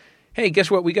 Hey,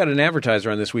 guess what? We got an advertiser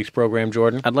on this week's program,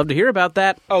 Jordan. I'd love to hear about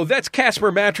that. Oh, that's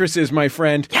Casper Mattresses, my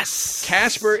friend. Yes!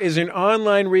 Casper is an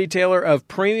online retailer of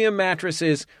premium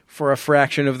mattresses for a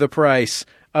fraction of the price.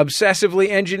 Obsessively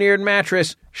engineered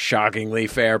mattress, shockingly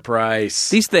fair price.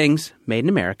 These things, made in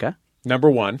America.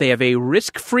 Number one. They have a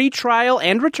risk-free trial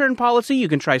and return policy. You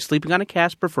can try sleeping on a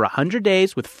Casper for 100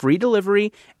 days with free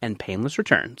delivery and painless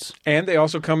returns. And they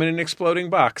also come in an exploding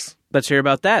box. Let's hear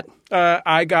about that.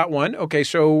 I got one. Okay,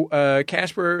 so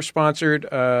Casper sponsored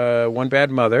One Bad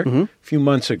Mother a few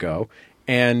months ago,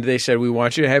 and they said, we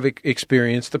want you to have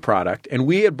experienced the product. And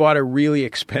we had bought a really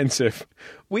expensive...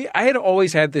 I had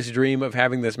always had this dream of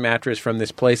having this mattress from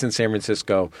this place in San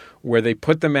Francisco where they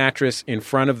put the mattress in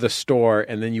front of the store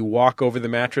and then you walk over the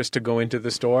mattress to go into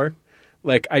the store.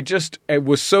 Like, I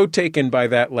was so taken by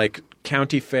that, like,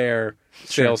 county fair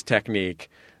sales technique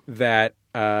that...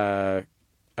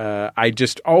 I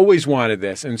just always wanted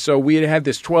this. And so we had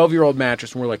this 12-year-old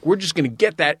mattress, and we're like, we're just going to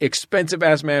get that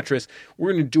expensive-ass mattress.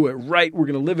 We're going to do it right. We're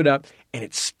going to live it up. And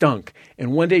it stunk.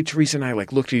 And one day, Teresa and I,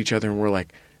 like, looked at each other, and we're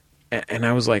like, And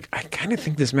I was like, I kind of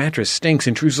think this mattress stinks.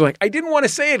 And Truce was like, I didn't want to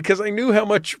say it because I knew how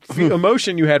much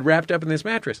emotion you had wrapped up in this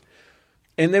mattress.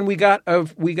 And then we got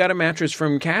a mattress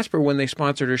from Casper when they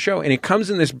sponsored our show. And it comes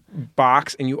in this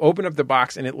box, and you open up the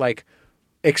box, and it like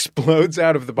explodes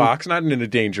out of the box, not in a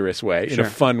dangerous way, in a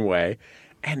fun way.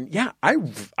 And yeah, I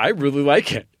really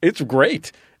like it. It's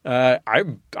great.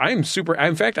 I'm super.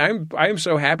 In fact, I am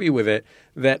so happy with it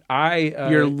that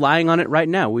you're lying on it right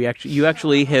now. You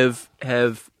actually have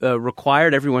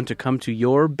required everyone to come to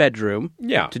your bedroom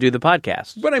to do the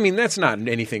podcast. But I mean, that's not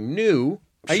anything new.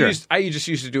 Sure. I just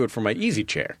used to do it from my easy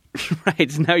chair.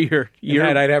 Right. So now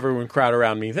I'd have everyone crowd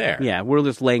around me there. Yeah,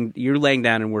 you're laying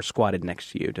down and we're squatted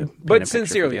next to you. But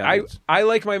sincerely, I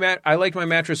like my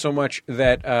mattress so much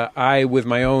that I, with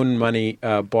my own money,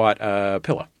 bought a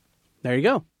pillow. There you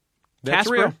go. That's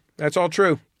real. That's all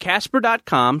true.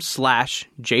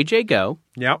 Casper.com/JJGo.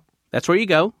 Yep. That's where you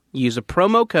go. You use a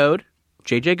promo code,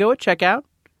 JJGo at checkout,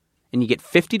 and you get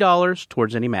 $50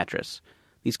 towards any mattress.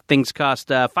 These things cost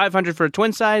 $500 for a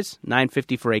twin size,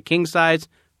 $950 for a king size,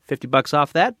 $50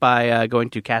 off that by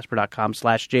going to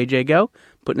Casper.com/JJGo,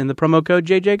 putting in the promo code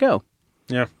JJGo.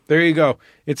 Yeah, there you go.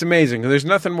 It's amazing. There's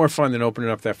nothing more fun than opening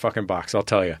up that fucking box, I'll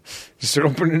tell you. Just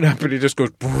opening it up and it just goes...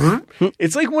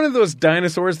 It's like one of those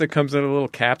dinosaurs that comes in a little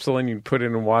capsule and you put it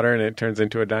in water and it turns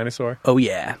into a dinosaur. Oh,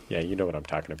 yeah. Yeah, you know what I'm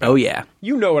talking about. Oh, yeah.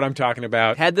 You know what I'm talking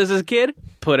about. Had this as a kid,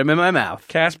 put them in my mouth.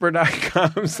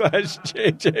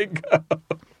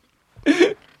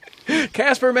 Casper.com/JJGo.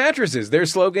 Casper Mattresses. Their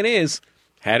slogan is,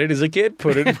 had it as a kid,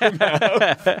 put it in my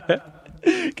mouth.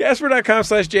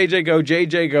 Casper.com/JJGo,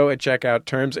 JJGo at checkout.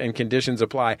 Terms and conditions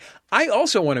apply. I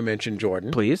also want to mention, Jordan.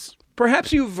 Please.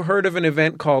 Perhaps you've heard of an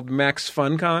event called Max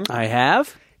FunCon. I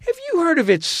have. Have you heard of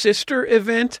its sister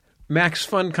event, Max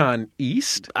FunCon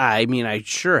East? I mean, I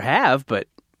sure have, but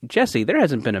Jesse, there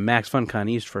hasn't been a Max FunCon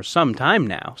East for some time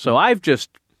now, so I've just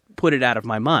put it out of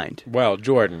my mind. Well,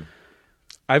 Jordan,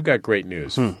 I've got great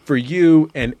news for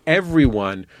you and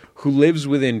everyone who lives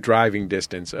within driving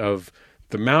distance of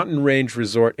the mountain range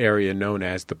resort area known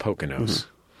as the Poconos.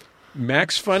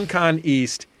 Max FunCon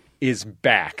East is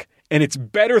back, and it's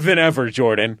better than ever,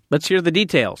 Jordan. Let's hear the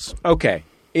details. Okay.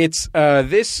 It's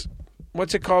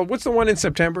what's it called? What's the one in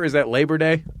September? Is that Labor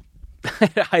Day?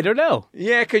 I don't know.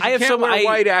 Yeah, because you can't wear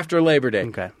white after Labor Day.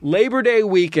 Okay. Labor Day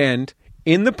weekend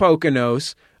in the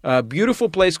Poconos, a beautiful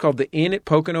place called the Inn at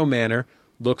Pocono Manor.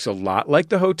 Looks a lot like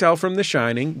the hotel from The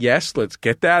Shining. Yes, let's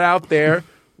get that out there.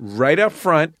 Right up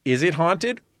front, is it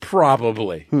haunted?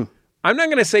 Probably. I'm not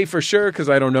going to say for sure because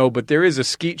I don't know, but there is a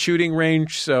skeet shooting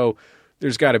range, so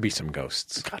there's got to be some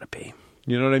ghosts. Gotta be.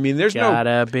 You know what I mean? There's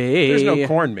no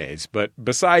corn maze, but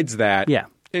besides that, yeah.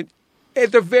 At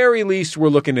the very least, we're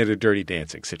looking at a Dirty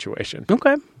Dancing situation.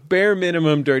 Okay. Bare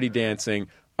minimum Dirty Dancing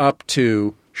up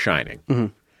to Shining. We're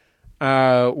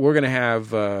going to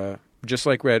have, just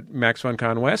like we're at Max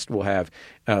FunCon West, we'll have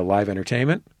live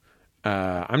entertainment.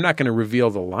 I'm not going to reveal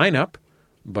the lineup,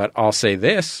 but I'll say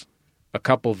this. A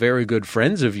couple very good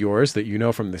friends of yours that you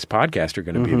know from this podcast are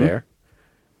going to be there.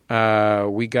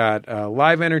 We got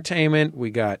live entertainment. We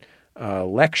got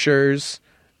lectures.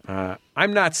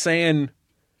 I'm not saying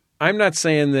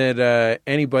that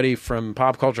anybody from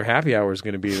Pop Culture Happy Hour is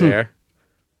going to be there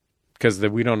because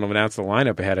we don't announce the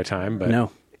lineup ahead of time. But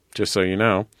no. Just so you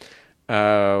know,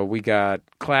 we got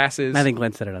classes. I think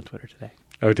Glenn said it on Twitter today.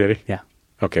 Oh, did he? Yeah.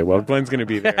 Okay, well, Glenn's going to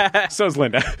be there. So's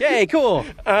Linda. Yay, cool.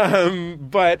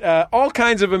 But all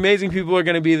kinds of amazing people are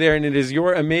going to be there, and it is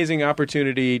your amazing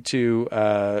opportunity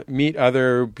to meet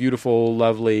other beautiful,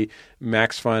 lovely,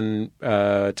 Max Fun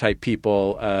type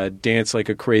people, dance like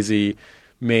a crazy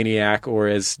maniac, or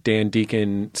as Dan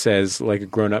Deacon says, like a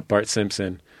grown-up Bart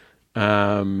Simpson.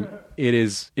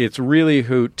 It's really a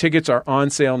hoot. Tickets are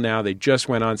on sale now. They just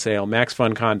went on sale.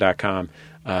 MaxFunCon.com.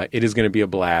 It is going to be a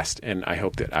blast, and I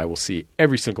hope that I will see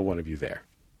every single one of you there.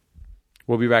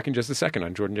 We'll be back in just a second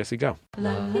on Jordan Jesse Go.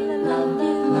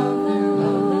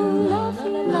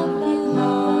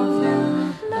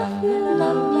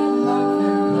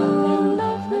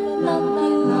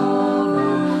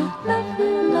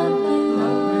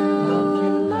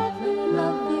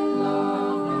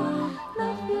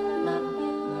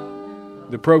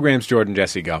 The program's Jordan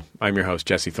Jesse Go. I'm your host,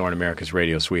 Jesse Thorne, America's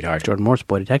radio sweetheart. Jordan Morse,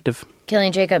 boy detective.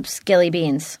 Gillian Jacobs, Gilly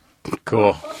Beans.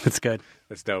 Cool. That's good.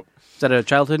 That's dope. Is that a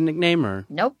childhood nickname or?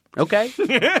 Nope. Okay.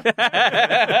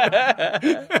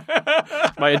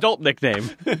 My adult nickname.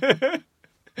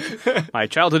 My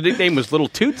childhood nickname was Little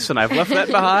Toots, and I've left that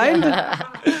behind.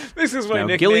 This is my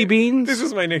nickname. Gilly Beans. This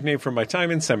is my nickname from my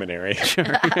time in seminary. Sure.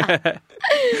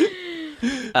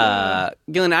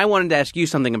 Gillian, I wanted to ask you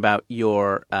something about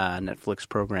your Netflix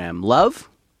program, Love.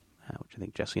 which I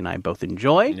think Jesse and I both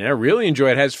enjoy. Yeah, really enjoy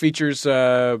it. It has features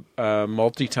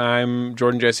multi-time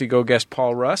Jordan Jesse Go guest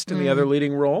Paul Rust in the other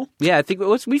leading role. Yeah, I think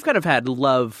we've kind of had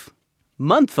Love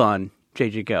Month on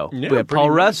JG Go. Yeah, we have Paul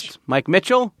pretty Rust, much. Mike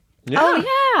Mitchell. Yeah. Oh,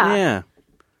 yeah. Yeah.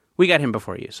 We got him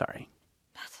before you, sorry.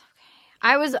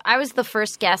 I was the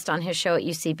first guest on his show at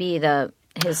UCB,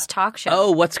 his talk show.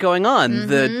 Oh, what's going on?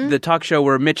 The talk show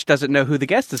where Mitch doesn't know who the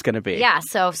guest is going to be. Yeah,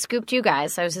 so scooped you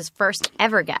guys. I was his first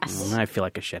ever guest. I feel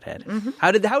like a shithead.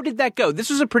 How did that go?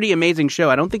 This was a pretty amazing show.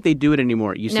 I don't think they do it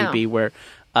anymore at UCB, where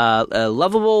a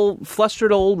lovable,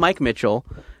 flustered old Mike Mitchell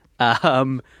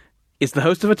is the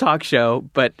host of a talk show,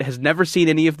 but has never seen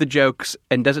any of the jokes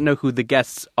and doesn't know who the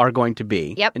guests are going to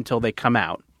be until they come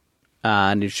out.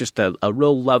 And it's just a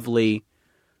real lovely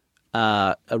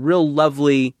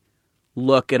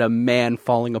look at a man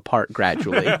falling apart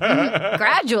gradually.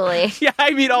 Gradually. Yeah,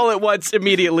 I mean all at once,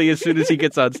 immediately, as soon as he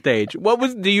gets on stage.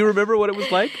 Do you remember what it was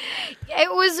like?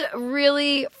 It was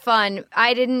really fun.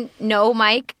 I didn't know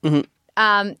Mike.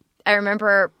 I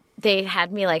remember they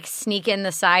had me sneak in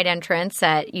the side entrance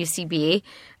at UCB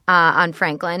on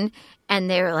Franklin, and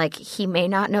they were like, he may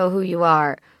not know who you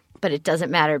are, but it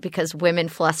doesn't matter because women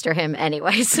fluster him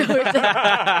anyway. So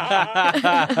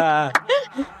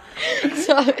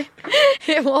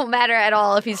it won't matter at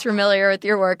all if he's familiar with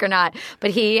your work or not. But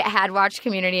he had watched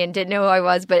Community and didn't know who I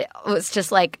was, but was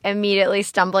just immediately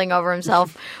stumbling over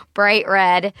himself, bright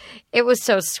red. It was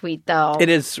so sweet, though. It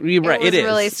is. You're right. It is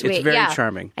really sweet. It's very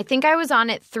charming. I think I was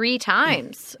on it 3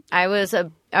 times. I was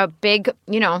a big,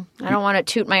 I don't want to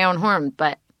toot my own horn,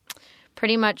 but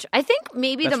pretty much, I think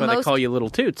maybe That's the why most. They call you Little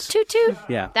Toots. Toot toot.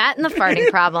 Yeah. That and the farting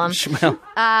problem.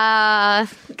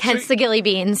 Hence the Gilly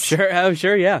Beans. Sure. Oh,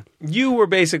 sure. Yeah. You were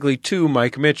basically to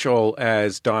Mike Mitchell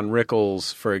as Don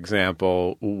Rickles, for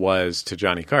example, was to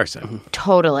Johnny Carson.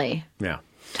 Totally. Yeah.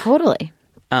 Totally.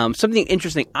 Something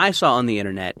interesting I saw on the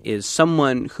internet is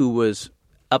someone who was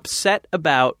upset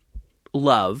about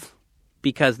Love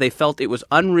because they felt it was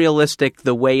unrealistic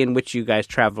the way in which you guys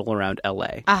travel around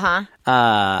L.A. Uh-huh.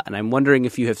 And I'm wondering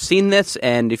if you have seen this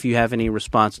and if you have any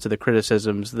response to the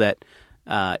criticisms that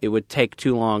it would take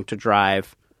too long to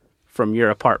drive from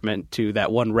your apartment to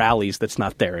that one Rally's that's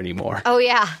not there anymore. Oh,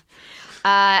 yeah.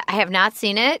 I have not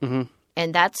seen it,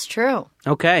 and that's true.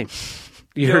 Okay.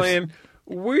 Gillian,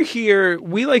 we're here.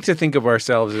 We like to think of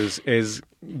ourselves as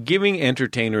giving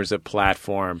entertainers a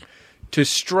platform to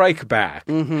strike back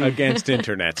against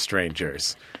internet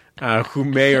strangers who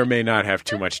may or may not have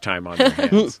too much time on their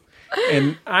hands.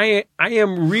 And I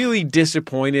am really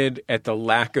disappointed at the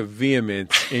lack of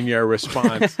vehemence in your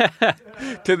response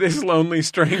to this lonely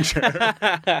stranger.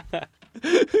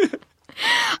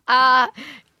 Let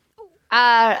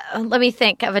me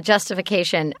think of a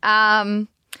justification.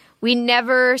 We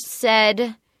never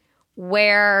said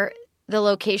where the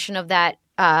location of that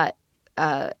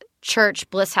church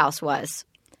Bliss House was.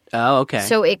 Oh, okay.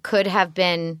 So it could have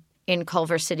been in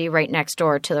Culver City right next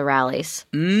door to the Rallies.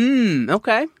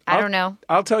 Okay. I don't know.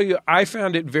 I'll tell you, I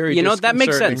found it very that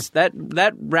makes disconcerting. sense.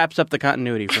 That wraps up the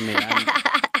continuity for me.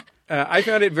 I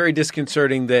found it very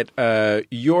disconcerting that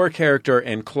your character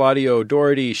and Claudio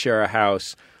Doherty share a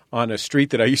house on a street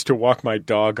that I used to walk my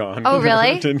dog on. Oh,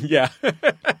 really? Yeah.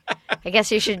 I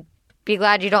guess you should be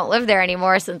glad you don't live there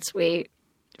anymore since we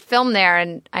film there,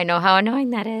 and I know how annoying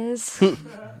that is.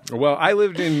 Well, I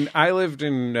lived in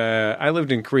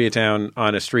Koreatown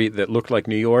on a street that looked like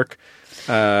New York.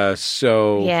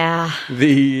 So Yeah.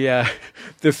 the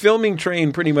filming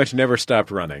train pretty much never stopped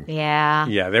running. Yeah.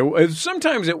 Yeah,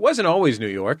 sometimes it wasn't always New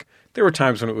York. There were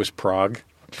times when it was Prague.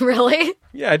 Really?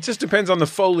 Yeah, it just depends on the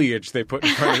foliage they put in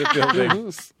front of the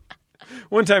building.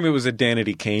 One time it was a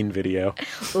Danity Kane video.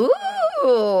 Ooh.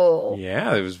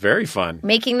 Yeah, it was very fun.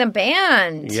 Making the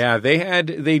band. Yeah,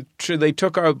 they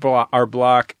took our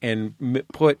block and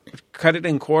cut it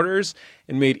in quarters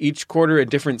and made each quarter a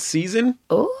different season.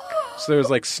 Ooh. So there was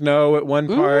snow at one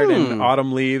part and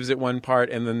autumn leaves at one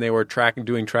part, and then they were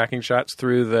doing tracking shots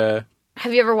through the.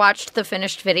 Have you ever watched the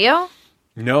finished video?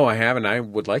 No, I haven't. I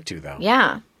would like to though.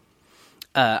 Yeah.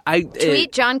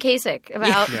 Tweet John Kasich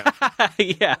about.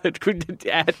 Yeah, add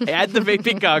the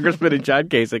vaping congressman and John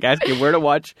Kasich. Ask him where to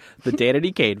watch the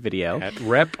Danity Kane video At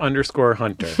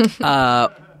rep_Hunter.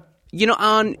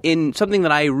 In something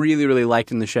that I really, really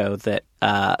liked in the show that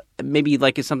maybe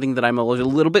is something that I'm a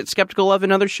little bit skeptical of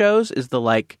in other shows is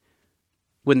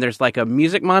when there's a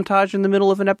music montage in the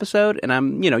middle of an episode, and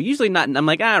I'm usually not. I'm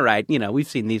all right, we've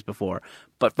seen these before,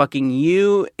 but fucking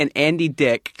you and Andy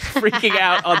Dick freaking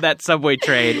out on that subway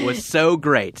train was so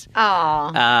great.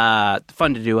 Oh,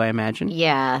 fun to do, I imagine.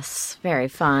 yes, very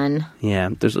fun.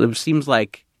 Yeah, it seems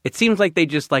like It seems like they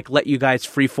just like let you guys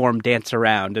freeform dance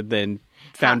around and then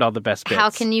found all the best bits. How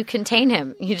can you contain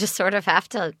him? You just sort of have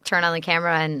to turn on the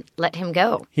camera and let him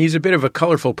go. He's a bit of a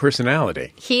colorful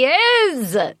personality. He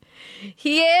is.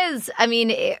 He is. I mean,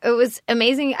 it was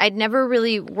amazing. I'd never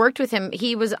really worked with him.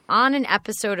 He was on an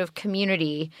episode of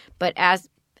Community, but as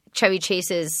Chevy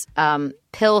Chase's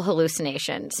pill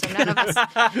hallucination. So none of us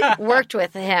worked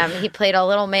with him. He played a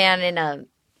little man in a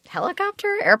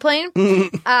airplane.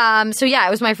 So yeah, it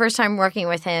was my first time working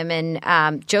with him.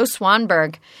 And Joe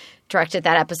Swanberg directed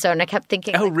that episode, and I kept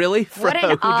thinking, oh, really? What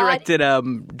who directed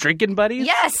Drinking Buddies?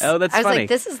 Yes. Oh, that's funny. I was like,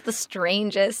 this is the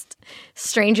strangest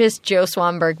Joe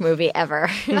Swanberg movie ever.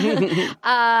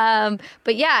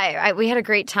 But yeah, we had a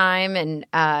great time, and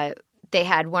they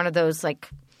had one of those like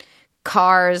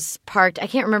cars parked. I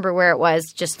can't remember where it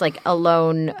was, just like a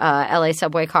lone LA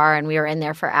subway car, and we were in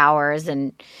there for hours,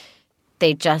 and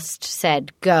they just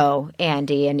said, go,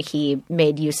 Andy, and he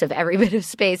made use of every bit of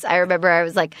space. I remember I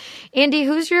was like, Andy,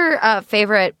 who's your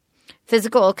favorite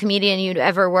physical comedian you'd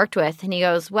ever worked with? And he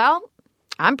goes, well,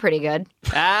 I'm pretty good.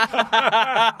 He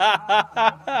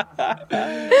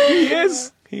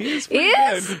is. He is pretty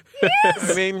good. He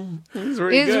is. I mean, he's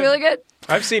really good.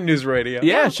 I've seen News Radio.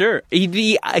 Yeah, sure.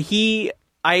 He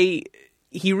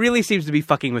really seems to be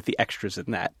fucking with the extras in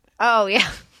that. Oh, yeah.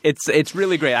 It's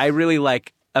really great. I really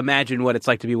imagine what it's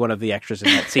like to be one of the extras in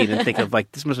that scene and think of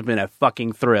like, this must have been a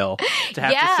fucking thrill to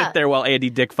have to sit there while Andy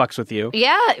Dick fucks with you.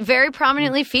 Yeah, very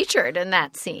prominently featured in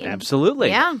that scene. Absolutely.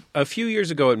 Yeah. A few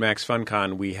years ago at Max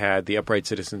FunCon, we had the Upright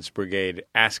Citizens Brigade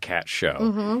Ass Cat show.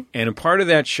 Mm-hmm. And a part of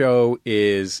that show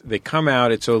is they come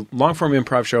out. It's a long-form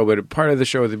improv show, but a part of the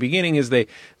show at the beginning is they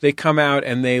come out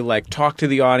and they like talk to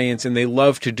the audience, and they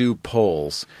love to do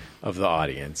polls of the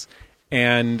audience.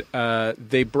 And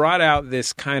they brought out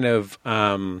this kind of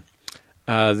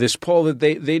this poll that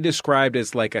they described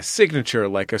as like a signature,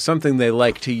 like something they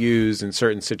like to use in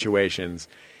certain situations.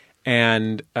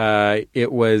 And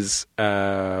it was,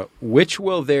 which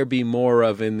will there be more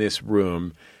of in this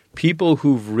room? People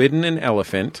who've ridden an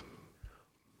elephant,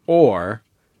 or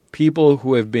people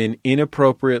who have been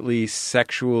inappropriately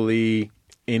sexually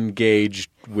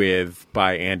engaged with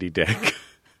by Andy Dick.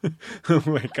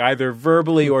 Like either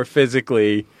verbally or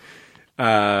physically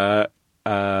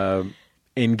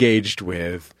engaged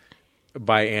with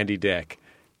by Andy Dick.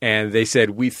 And they said,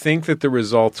 we think that the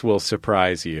results will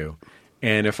surprise you.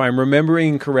 And if I'm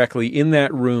remembering correctly, in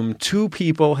that room, 2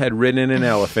 people had ridden an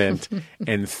elephant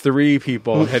and 3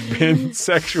 people had been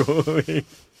sexually...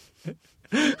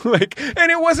 and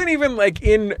it wasn't even like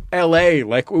in LA.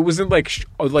 Like it wasn't like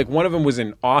one of them was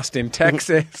in Austin,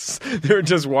 Texas. They were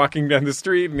just walking down the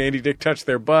street and Andy Dick touched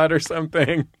their butt or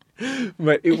something.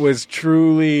 But it was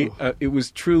truly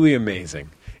amazing.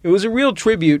 It was a real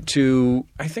tribute to,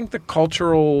 I think, the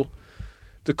cultural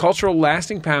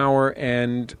lasting power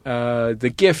and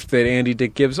the gift that Andy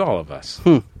Dick gives all of us.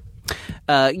 In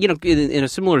a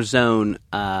similar zone,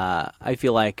 I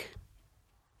feel like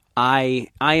I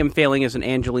am failing as an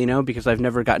Angelino because I've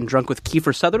never gotten drunk with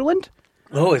Kiefer Sutherland.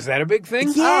 Oh, is that a big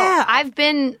thing? Yeah. I've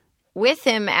been with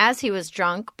him as he was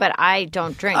drunk, but I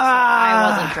don't drink, so I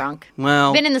wasn't drunk. Well,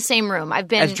 I've been in the same room. I've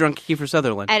been as drunk Kiefer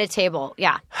Sutherland at a table.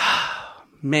 Yeah.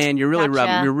 Man, you're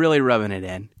really rubbing it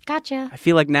in. Gotcha. I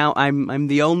feel like now I'm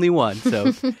the only one. So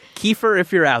Kiefer,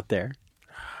 if you're out there,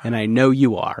 and I know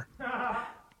you are,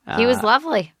 he was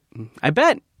lovely. I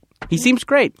bet he seems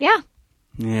great. Yeah.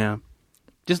 Yeah.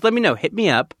 Just let me know. Hit me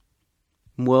up.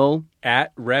 We'll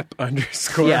at @rep_.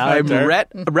 Yeah, Hunter.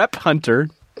 I'm Rep Hunter.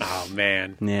 Oh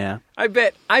man. Yeah. I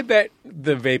bet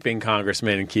the vaping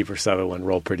congressman and Kiefer Sutherland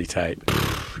roll pretty tight.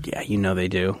 Yeah, you know they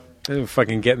do. They're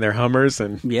fucking getting their Hummers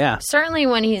and yeah. Certainly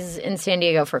when he's in San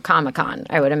Diego for Comic-Con,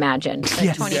 I would imagine.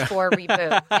 The 24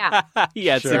 reboot. Yeah.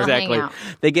 Yes, Sure. exactly.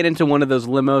 They get into one of those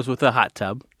limos with a hot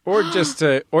tub. Or just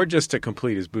to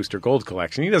complete his Booster Gold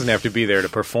collection. He doesn't have to be there to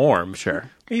perform.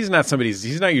 Sure. He's not your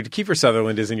Kiefer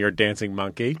Sutherland isn't your dancing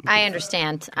monkey. I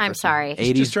understand. I'm sorry.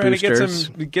 80s Just trying boosters.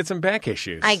 to get some back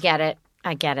issues. I get it.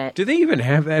 Do they even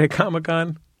have that at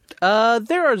Comic-Con?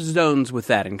 There are zones with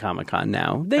that in Comic-Con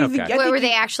now. Okay. Where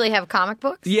they actually have comic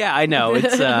books? Yeah, I know.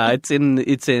 It's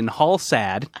in Hall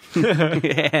Sad,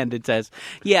 and it says,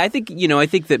 yeah. I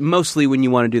think that mostly when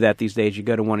you want to do that these days, you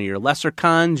go to one of your lesser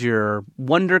cons, your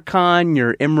WonderCon,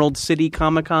 your Emerald City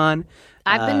Comic-Con.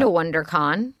 I've been to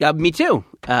WonderCon. Me too.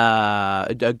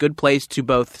 A good place to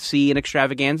both see an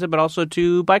extravaganza, but also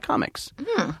to buy comics.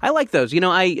 I like those.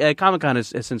 Comic-Con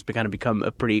has since kind of become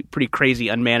a pretty crazy,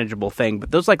 unmanageable thing, but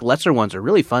those like lesser ones are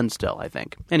really fun still, I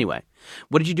think. Anyway,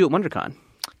 what did you do at WonderCon?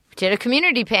 We did a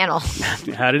community panel.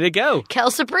 How did it go?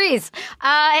 Quelle surprise.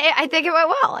 I think it went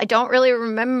well. I don't really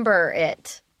remember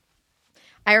it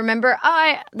I remember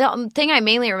the thing I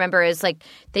mainly remember is like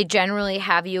they generally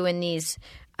have you in these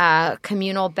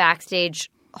communal backstage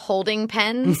holding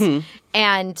pens,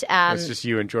 and It's just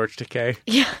you and George Takei.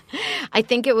 Yeah, I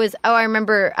think it was. I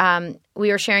remember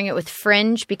we were sharing it with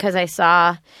Fringe because I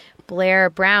saw Blair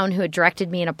Brown, who had directed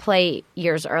me in a play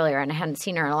years earlier, and I hadn't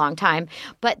seen her in a long time.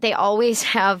 But they always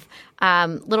have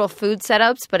little food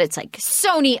setups, but it's like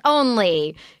Sony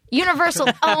only, Universal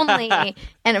only.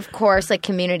 And of course, like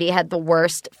Community had the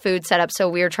worst food setup, so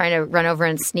we were trying to run over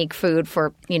and sneak food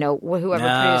for, whoever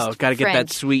produced got to get that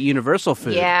Fringe. sweet Universal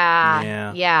food.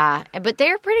 Yeah. But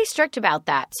they're pretty strict about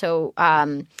that. So,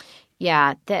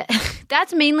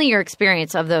 that's mainly your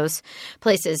experience of those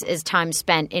places is time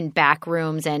spent in back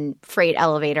rooms and freight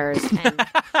elevators and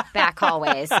back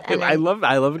hallways. And I love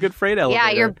a good freight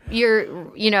elevator. Yeah,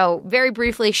 you're very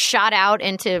briefly shot out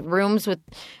into rooms with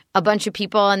a bunch of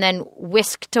people and then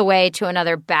whisked away to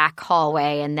another back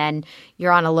hallway, and then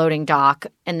you're on a loading dock,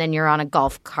 and then you're on a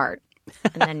golf cart.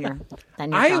 And then you're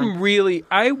gone.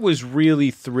 I was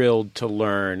really thrilled to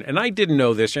learn, and I didn't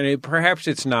know this, and perhaps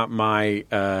it's not my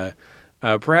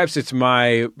perhaps it's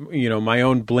my my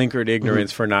own blinkered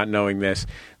ignorance for not knowing this,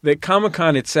 that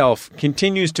Comic-Con itself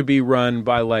continues to be run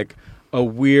by like a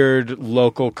weird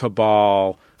local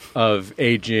cabal of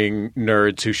aging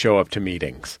nerds who show up to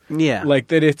meetings. Yeah. Like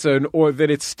that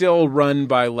it's still run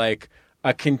by like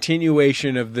a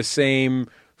continuation of the same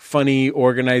funny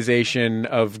organization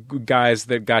of guys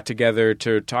that got together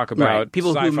to talk about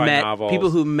sci-fi novels.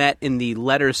 People who met in the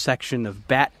letters section of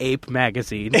Bat Ape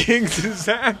magazine.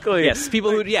 Exactly. Yes,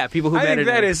 people who I met think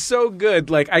that is so good.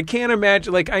 Like, I can't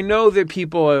imagine. Like, I know that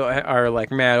people are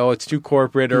like mad. Oh, it's too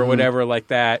corporate or whatever like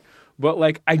that. But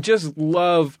like, I just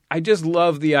love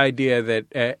the idea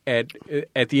that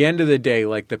at the end of the day,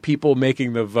 like the people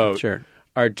making the vote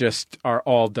are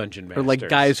all dungeon masters. Or like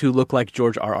guys who look like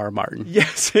George R.R. Martin.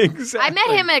 Yes, exactly. I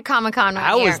met him at Comic-Con.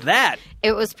 How was that?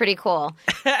 It was pretty cool.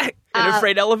 In a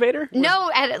freight elevator? No,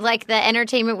 at like the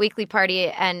Entertainment Weekly party,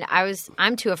 and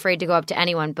I'm too afraid to go up to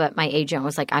anyone, but my agent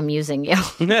was like, I'm using you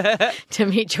to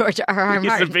meet George R.R. Martin.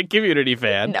 He's a big Community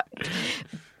fan. No.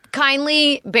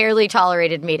 Kindly, barely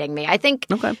tolerated meeting me. I think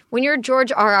when you're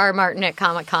George R.R. Martin at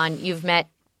Comic-Con, you've met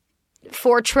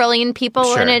 4 trillion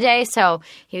people in a day, so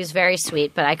he was very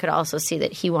sweet, but I could also see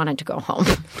that he wanted to go home.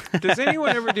 Does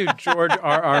anyone ever do George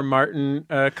R.R. Martin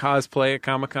cosplay at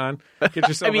Comic-Con? Get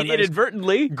yourself a nice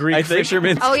inadvertently. Greek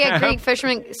fisherman. Oh, yeah, Greek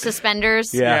fisherman,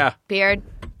 suspenders, beard.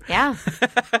 Yeah.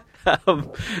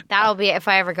 That'll be, if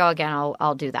I ever go again,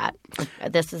 I'll do that.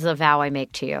 This is a vow I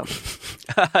make to you.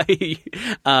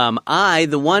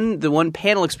 The one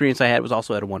panel experience I had was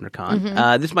also at a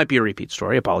WonderCon. This might be a repeat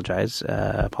story. Apologies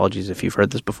if you've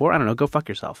heard this before. I don't know. Go fuck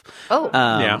yourself. Oh,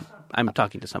 yeah. I'm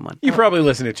talking to someone. You probably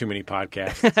listen to too many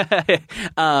podcasts.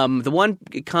 The one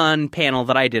con panel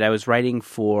that I did, I was writing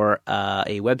for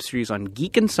a web series on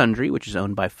Geek and Sundry, which is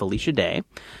owned by Felicia Day.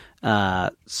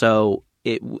 I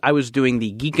was doing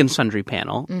the Geek and Sundry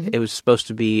panel. It was supposed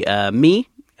to be me,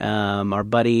 our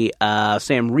buddy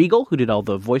Sam Riegel, who did all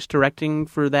the voice directing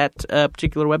for that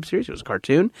particular web series. It was a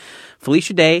cartoon.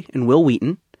 Felicia Day and Will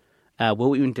Wheaton.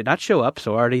 Will Wheaton did not show up,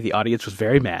 so already the audience was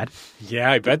very mad.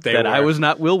 Yeah, I bet they were. That I was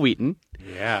not Will Wheaton.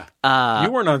 Yeah.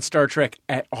 You weren't on Star Trek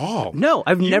at all. No,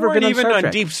 I've never been on Star Trek. You weren't even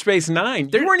on Deep Space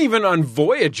Nine. You weren't even on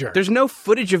Voyager. There's no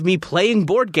footage of me playing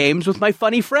board games with my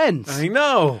funny friends. I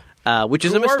know. Which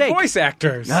is a mistake. Who are voice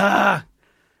actors.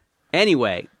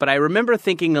 Anyway, but I remember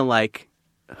thinking of like,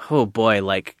 oh boy,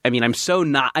 like, I mean, I'm so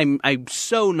not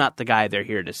the guy they're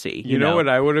here to see. You know what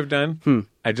I would have done?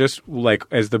 I just, like,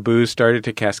 as the booze started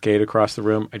to cascade across the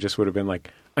room, I just would have been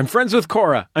like, I'm friends with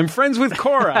Cora. I'm friends with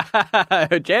Cora.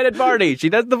 Janet Varney. She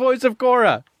does the voice of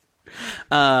Cora.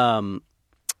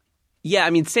 Yeah,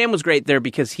 I mean, Sam was great there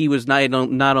because he was not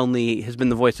only has been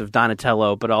the voice of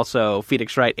Donatello, but also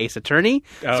Phoenix Wright, Ace Attorney.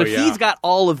 He's got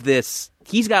all of this.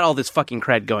 He's got all this fucking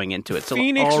cred going into it. So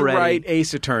Phoenix Wright,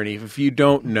 Ace Attorney, if you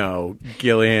don't know,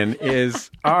 Gillian,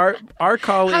 is our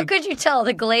colleague. How could you tell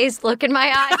the glazed look in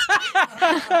my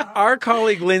eyes? Our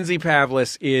colleague Lindsay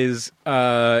Pavlis is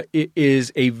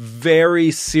a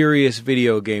very serious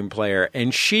video game player,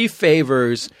 and she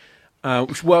favors.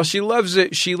 She loves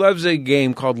it. She loves a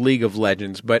game called League of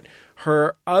Legends, but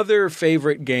her other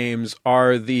favorite games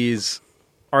are these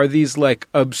like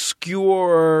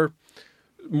obscure,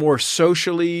 more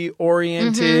socially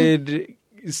oriented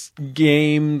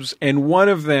games, and one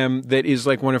of them that is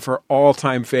like one of her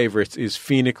all-time favorites is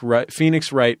Phoenix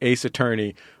Wright Ace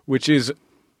Attorney, which is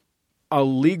a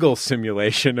legal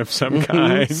simulation of some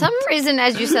kind. For some reason,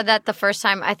 as you said that the first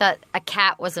time, I thought a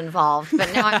cat was involved,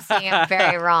 but now I'm seeing it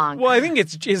very wrong. Well, I think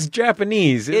it's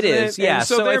Japanese, isn't it? It is, yeah. And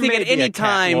So I think at any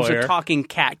time, lawyer. a talking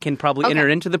cat can probably enter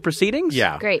into the proceedings.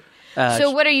 Yeah. Great.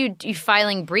 So what are you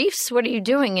filing briefs? What are you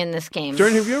doing in this game?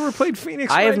 Jordan, have you ever played Phoenix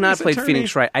Wright? I have not as played attorney?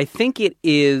 Phoenix Wright. I think it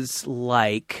is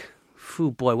like,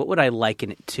 boy, what would I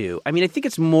liken it to? I mean, I think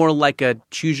it's more like a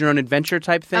choose your own adventure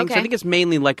type thing. So I Okay. think it's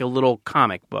mainly like a little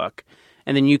comic book.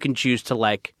 And then you can choose to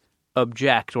like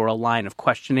object or a line of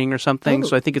questioning or something. Ooh.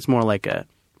 So I think it's more like a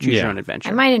choose your own adventure.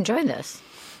 I might enjoy this.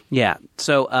 Yeah.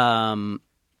 So,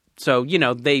 you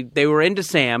know, they were into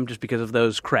Sam just because of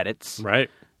those credits. Right.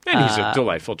 And he's a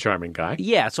delightful, charming guy.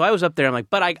 Yeah. So I was up there. I'm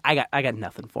like, but I got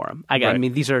nothing for him. I Right.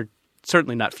 mean, these are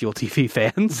certainly not Fuel TV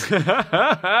fans.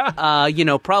 You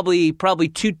know, probably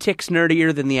 2 ticks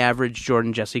nerdier than the average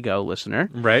Jordan Jesse Go listener.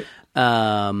 Right.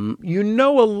 You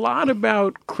know a lot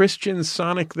about Christian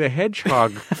Sonic the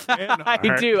Hedgehog fan I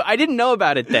art. do. I didn't know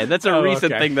about it then. That's a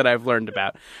recent okay. thing that I've learned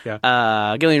about.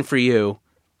 Yeah. Gillian, for you,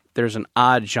 there's an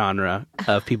odd genre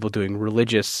of people doing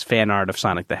religious fan art of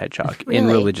Sonic the Hedgehog in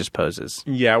Really? religious poses.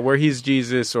 Yeah, where he's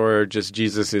Jesus or just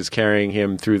Jesus is carrying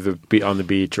him through on the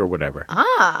beach or whatever.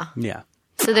 Yeah.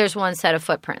 So there's one set of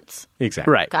footprints.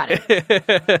 Exactly. Right. Got it.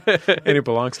 And it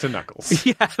belongs to Knuckles.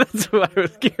 Yeah, that's what I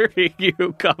was carrying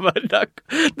you, Duck.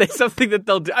 That's something that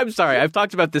they'll do. I'm sorry, I've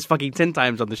talked about this fucking 10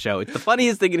 times on the show. It's the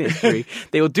funniest thing in history.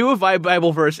 They will do a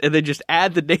Bible verse and then just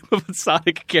add the name of a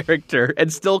Sonic character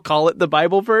and still call it the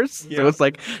Bible verse. Yeah. So it's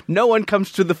like, no one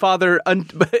comes to the Father,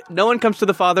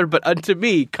 but unto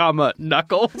me,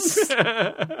 Knuckles.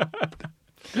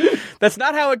 That's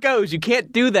not how it goes. You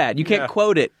can't do that. You can't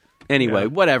quote it. Anyway,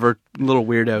 whatever, little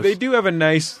weirdos. They do have a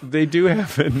nice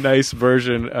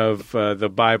version of the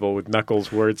Bible with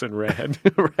Knuckles words in red.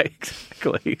 Right,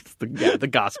 exactly. It's the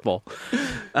gospel.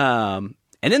 And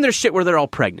then there's shit where they're all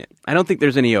pregnant. I don't think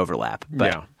there's any overlap.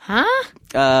 But, Yeah.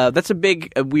 Huh? that's a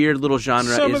weird little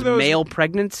genre. Some is of those- male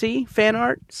pregnancy fan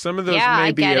art? Some of those Yeah, may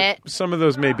I be get it. some of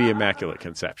those may be immaculate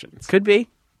conceptions. Could be.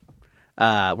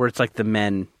 Where it's like the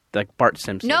men, like Bart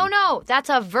Simpson. No, that's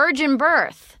a virgin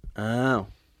birth. Oh.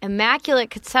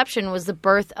 Immaculate Conception was the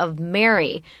birth of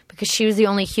Mary because she was the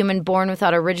only human born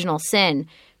without original sin.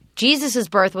 Jesus'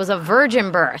 birth was a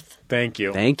virgin birth. Thank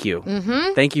you. Thank you.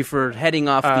 Mm-hmm. Thank you for heading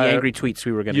off the angry tweets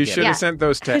we were going to You get. should have Yeah. sent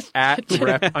those to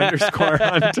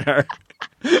 @rep_hunter.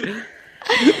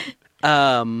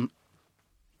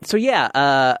 So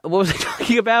yeah, what was I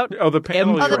talking about? Oh, the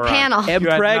panel. Oh, the you were on. panel. You had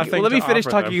Mpreg. nothing Well, let to me finish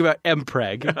offer talking them. about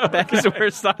Mpreg. That is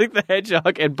where Sonic the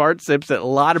Hedgehog and Bart Simpson, a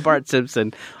lot of Bart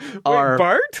Simpson, are. Wait,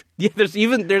 Bart? Yeah, there's.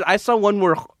 I saw one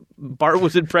where Bart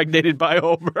was impregnated by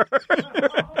Homer.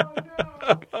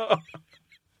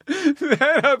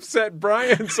 That upset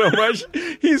Brian so much,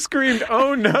 he screamed,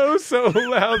 "Oh no," so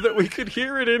loud that we could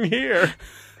hear it in here.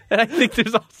 And I think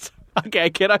there's also. Okay, I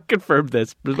cannot confirm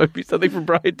this, but there might be something for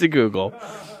Brian to Google.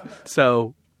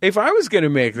 So. If I was going to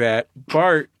make that,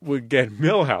 Bart would get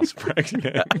Milhouse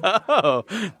pregnant. Oh,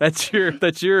 that's your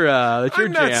I'm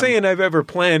not jam. saying I've ever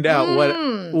planned out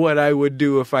what I would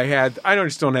do if I had. I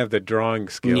just don't have the drawing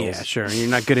skills. Yeah, sure. You're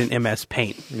not good in MS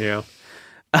Paint. Yeah.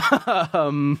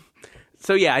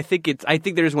 So yeah, I think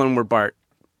there's one where Bart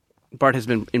has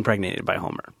been impregnated by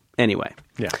Homer. Anyway.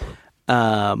 Yeah.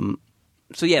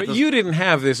 So yeah, But you didn't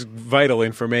have this vital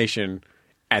information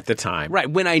at the time. right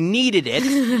when I needed it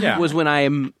Yeah. was when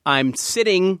I'm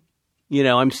sitting,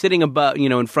 above,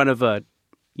 in front of a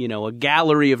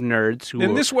gallery of nerds who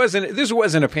And this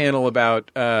wasn't a panel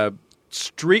about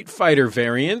Street Fighter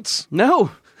variants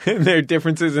No. and their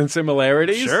differences and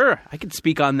similarities. Sure, I could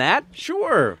speak on that.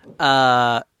 Sure.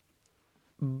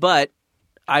 But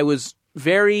I was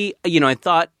very, I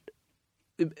thought,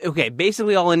 okay,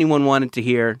 basically all anyone wanted to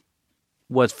hear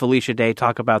was Felicia Day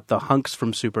talk about the hunks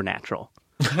from Supernatural.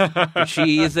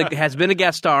 She has been a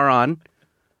guest star on.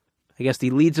 I guess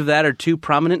the leads of that are 2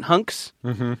 prominent hunks.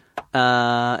 Mm-hmm.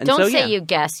 Don't say you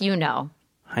guess, you know.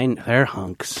 They're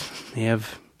hunks.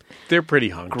 They're pretty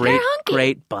hunky.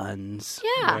 Great buns.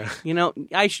 Yeah.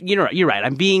 You're right.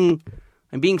 I'm being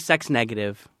sex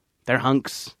negative. They're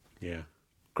hunks. Yeah.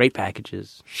 Great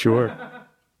packages. Sure.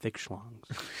 Thick schlongs.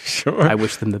 Sure. I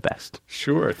wish them the best.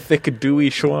 Sure. Thick,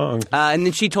 dewy schlong. And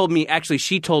then she told me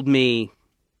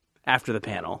after the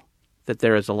panel that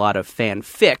there is a lot of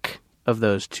fanfic of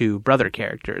those 2 brother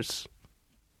characters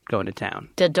going to town,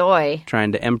 Dadoy.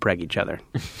 trying to empreg each other.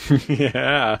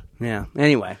 Yeah. Yeah.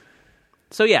 Anyway.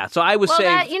 So I was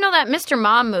saying. That Mr.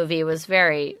 Mom movie was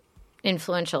very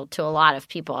influential to a lot of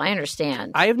people. I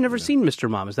understand. I have never seen Mr.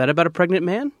 Mom. Is that about a pregnant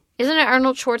man? Isn't it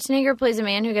Arnold Schwarzenegger plays a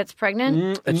man who gets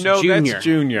pregnant? No, Junior. that's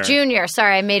Junior. Junior.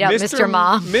 Sorry, I made up Mr.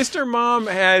 Mom. Mr. Mom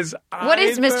has What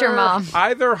is Mr. Mom?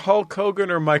 Either Hulk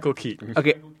Hogan or Michael Keaton.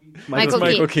 Okay. Michael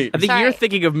Michael Keaton. Keaton. I think Sorry. you're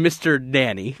thinking of Mr.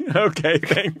 Nanny. Okay,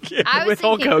 thank you. I was with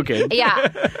Hulk thinking, Hogan.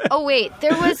 Yeah. Oh, wait.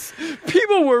 There was...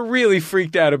 People were really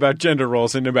freaked out about gender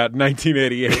roles in about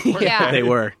 1988. Yeah. They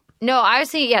were. No, I was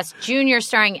thinking, yes, Junior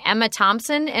starring Emma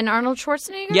Thompson and Arnold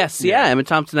Schwarzenegger? Yes, yeah. Emma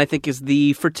Thompson, I think, is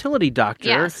the fertility doctor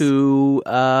Yes. who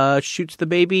shoots the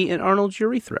baby in Arnold's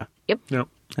urethra. No.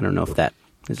 I don't know if that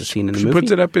is a scene in the She movie.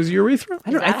 puts it up his urethra?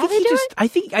 I don't. Is that I how think they he do just. it? I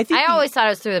think. I always thought it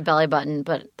was through the belly button,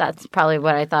 but that's probably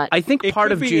what I thought. I think It part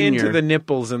could of be Junior. into the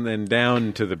nipples and then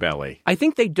down to the belly. I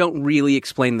think they don't really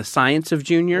explain the science of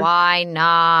Junior. Why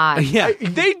not? Yeah.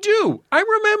 They do. I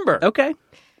remember. Okay.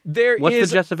 What's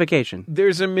There's the justification?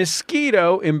 a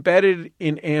mosquito embedded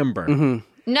in amber.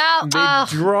 No. They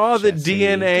draw the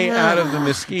DNA out of the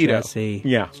mosquito. Jesse.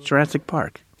 Yeah. It's Jurassic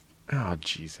Park. Oh,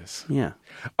 Jesus. Yeah.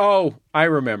 Oh, I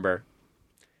remember.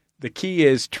 The key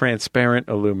is transparent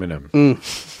aluminum.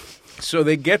 So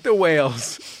they get the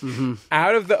whales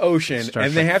out of the ocean, Star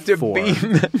and they Trek have to 4. beam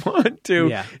them onto.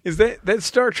 Yeah. Is that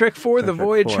Star Trek 4, The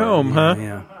Voyage Home, huh?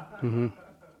 Yeah.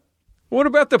 What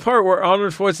about the part where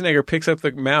Arnold Schwarzenegger picks up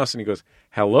the mouse and he goes,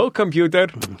 "Hello, computer"?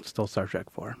 Still Star Trek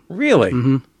 4.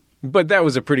 Really? But that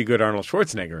was a pretty good Arnold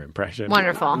Schwarzenegger impression.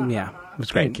 Wonderful. Yeah. It was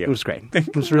great. Thank you. It was great.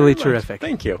 It was really terrific.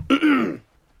 Thank you.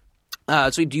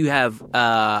 So do you have,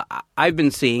 I've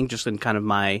been seeing just in kind of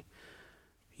my,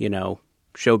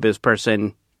 showbiz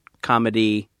person,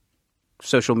 comedy,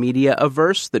 social media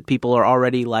averse that people are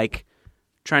already like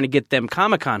trying to get them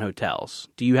Comic-Con hotels.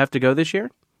 Do you have to go this year?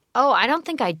 Oh, I don't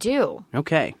think I do.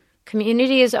 Okay.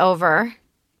 Community is over.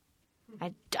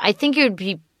 I think it would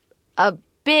be a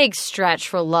big stretch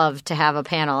for Love to have a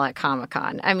panel at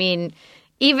Comic-Con. I mean,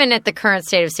 even at the current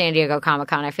state of San Diego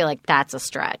Comic-Con, I feel like that's a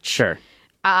stretch. Sure.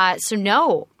 So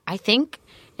no, I think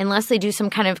unless they do some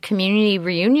kind of community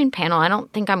reunion panel, I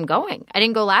don't think I'm going. I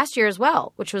didn't go last year as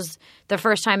well, which was the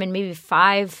first time in maybe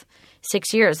 5-6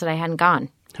 years that I hadn't gone.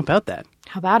 How about that?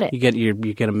 How about it? You're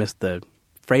gonna miss the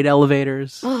freight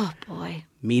elevators, Oh, boy.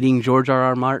 meeting George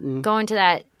R.R. Martin. Going to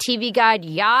that TV Guide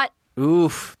yacht.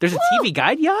 Oof. There's a TV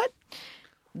Guide yacht?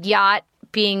 Yacht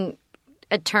being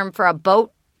a term for a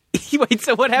boat. Wait,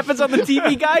 so what happens on the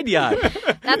TV Guide yacht?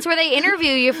 That's where they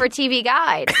interview you for TV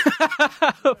Guide.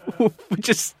 Which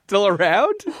is still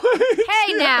around?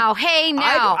 Hey now.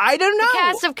 I don't know. The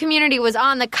cast of Community was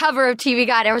on the cover of TV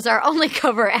Guide. It was our only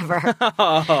cover ever.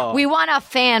 Oh. We won a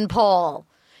fan poll.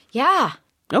 Yeah.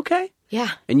 Okay.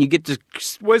 Yeah. And you get to...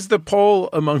 Was the poll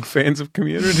among fans of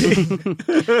Community?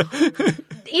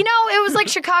 You know, it was like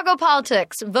Chicago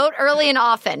politics. Vote early and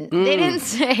often. They didn't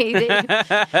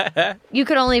say you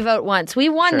could only vote once. We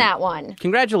won that one.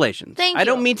 Congratulations. Thank I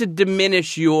don't you. mean to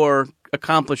diminish your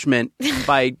accomplishment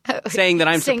by saying that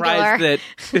I'm surprised that...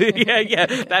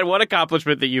 that one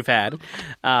accomplishment that you've had.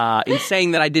 In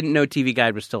saying that I didn't know TV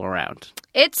Guide was still around.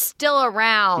 It's still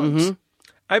around.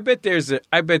 I bet there's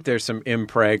some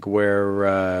impreg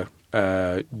where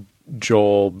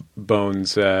Joel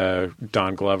bones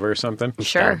Don Glover or something.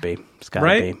 Sure. It's gotta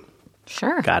Right? be.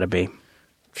 Sure. Gotta be.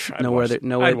 I'd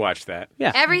watch that.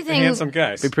 Yeah. Everything. Handsome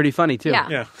guys. Be pretty funny, too. Yeah.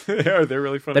 Yeah, they are. They're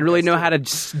really fun. They really guys, know too. how to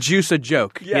juice a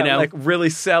joke, Yeah, you know? like really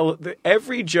sell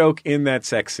every joke in that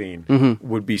sex scene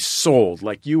would be sold.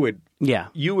 Like you would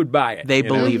buy it. They you know?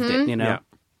 believed it, you know? Yeah.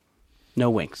 No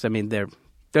winks. I mean, they're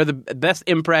the best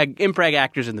impreg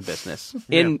actors in the business.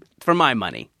 For my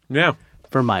money. Yeah.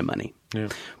 For my money. Yeah.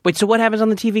 Wait, so what happens on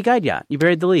the TV Guide yacht? You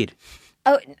buried the lead.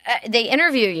 Oh, they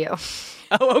interview you.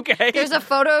 Oh, okay. There's a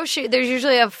photo shoot. There's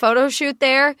usually a photo shoot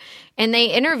there, and they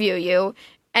interview you,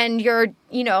 and you're,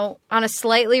 on a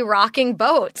slightly rocking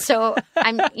boat. So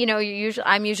I'm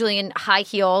usually in high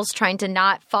heels, trying to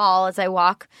not fall as I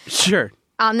walk Sure.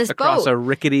 on this Across boat. a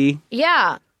rickety...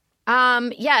 Yeah.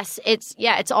 Yes,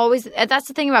 it's always, that's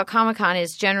the thing about Comic-Con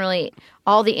is generally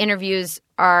all the interviews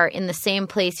are in the same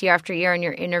place year after year and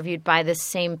you're interviewed by the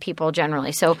same people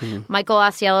generally. So Michael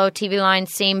Asiello, TV Line,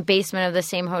 same basement of the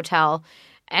same hotel.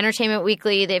 Entertainment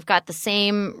Weekly, they've got the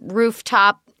same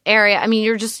rooftop area. I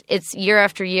mean, it's year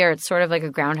after year. It's sort of like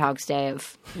a Groundhog's Day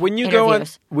of When you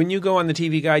interviews. go on the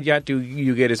TV Guide yacht, do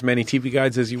you get as many TV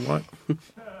guides as you want?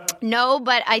 No,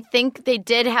 but I think they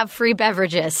did have free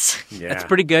beverages. Yeah, That's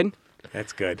pretty good.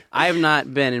 That's good. I have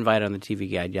not been invited on the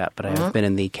TV Guide yet, but I have been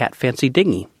in the Cat Fancy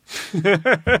Dinghy.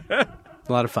 A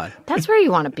lot of fun. That's where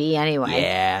you want to be anyway.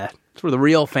 Yeah. That's where the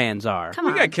real fans are. Come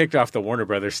We on. got kicked off the Warner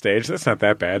Brothers stage. That's not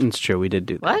that bad. It's true. We did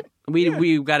do that. What?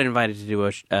 We got invited to do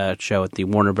a show at the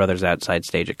Warner Brothers outside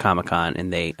stage at Comic-Con,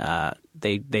 and they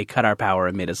they cut our power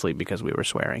admittedly because we were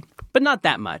swearing, but not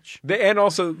that much. And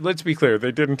also, let's be clear,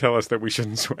 they didn't tell us that we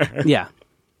shouldn't swear. Yeah.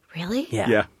 Really?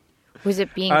 Yeah. Was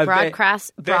it being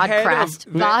broadcast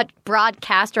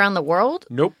around the world?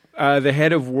 Nope. The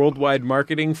head of worldwide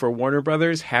marketing for Warner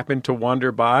Brothers happened to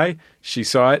wander by. She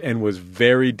saw it and was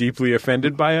very deeply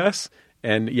offended by us.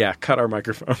 And cut our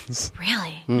microphones.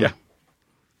 Really? Yeah.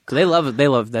 They love it.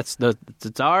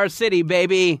 It's our city,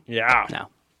 baby. Yeah. No.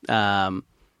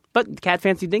 But Cat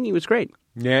Fancy Dinghy was great.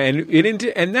 Yeah,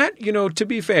 and that, to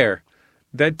be fair,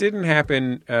 that didn't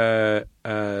happen.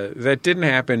 That didn't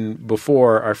happen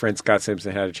before our friend Scott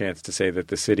Simpson had a chance to say that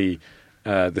the city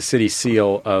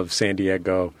seal of San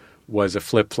Diego was a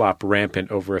flip-flop rampant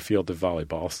over a field of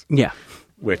volleyballs. Yeah,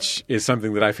 which is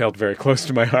something that I've held very close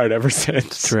to my heart ever since.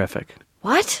 It's terrific.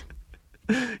 What?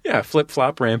 Yeah,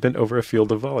 flip-flop rampant over a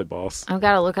field of volleyballs. I've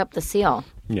got to look up the seal.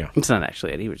 Yeah, it's not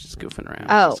actually it. He was just goofing around.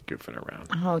 Oh, just goofing around.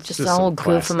 Oh, just a whole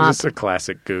goof him up. Just a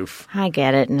classic goof. I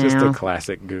get it now. Just a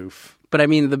classic goof. But I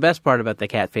mean, the best part about the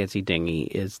Cat Fancy Dinghy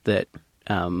is that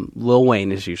Lil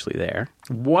Wayne is usually there.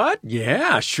 What?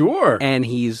 Yeah, sure. And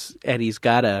he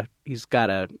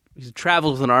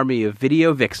travels with an army of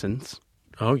video vixens.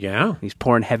 Oh yeah. He's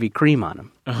pouring heavy cream on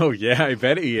him. Oh yeah, I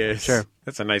bet he is. Sure.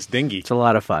 That's a nice dinghy. It's a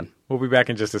lot of fun. We'll be back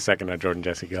in just a second on Jordan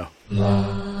Jesse Go.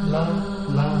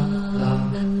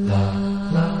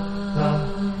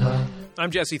 I'm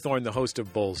Jesse Thorne, the host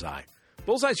of Bullseye.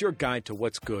 Bullseye's your guide to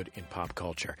what's good in pop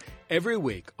culture. Every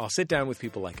week, I'll sit down with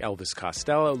people like Elvis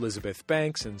Costello, Elizabeth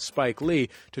Banks, and Spike Lee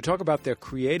to talk about their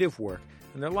creative work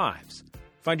and their lives.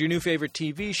 Find your new favorite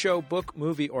TV show, book,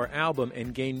 movie, or album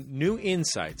and gain new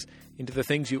insights into the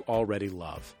things you already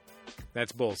love.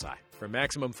 That's Bullseye from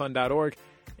MaximumFun.org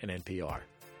and NPR.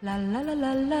 La la la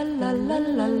la la la la la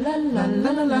la la la.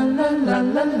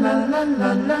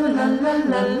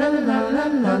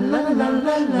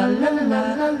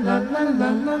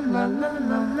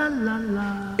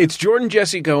 It's Jordan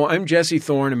Jesse Go. I'm Jesse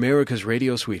Thorne, America's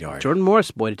radio sweetheart. Jordan Morris,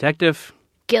 boy detective.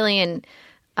 Gillian,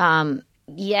 Jacobs.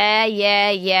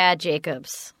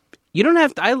 You don't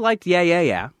have to. I liked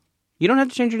yeah. You don't have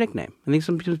to change your nickname. I think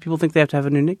some people think they have to have a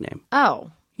new nickname.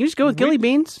 Oh. You just go with Gilly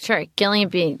Beans? Sure. Gillian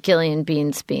Beans. Gillian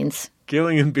Beans Beans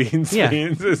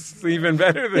is even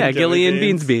better than Gillian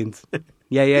Beans.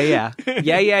 Yeah,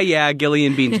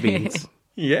 Gillian Beans.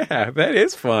 Yeah, that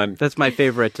is fun. That's my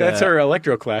favorite. That's her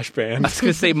electroclash band. I was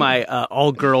going to say my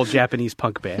all-girl Japanese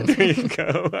punk band. There you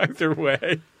go. Either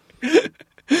way.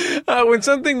 When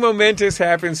something momentous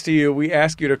happens to you, we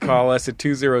ask you to call us at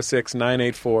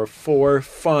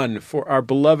 206-984-4FUN for our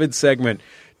beloved segment,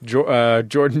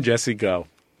 Jordan Jesse Go.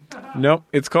 Nope,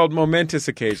 it's called Momentous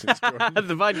Occasions.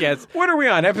 The podcast. What are we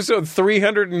on? Episode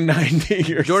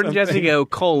 390 or Jordan something? Jesse Go,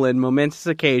 Momentous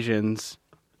Occasions.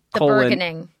 The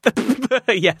Burgening.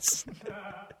 Yes.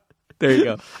 There you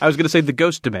go. I was going to say the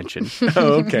ghost dimension.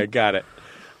 Oh, okay, got it.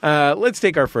 Let's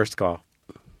take our first call.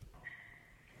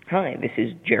 Hi, this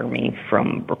is Jeremy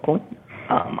from Brooklyn.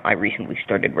 I recently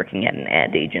started working at an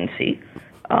ad agency.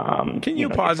 Can you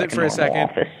pause it for a second?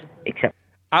 Office, except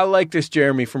I like this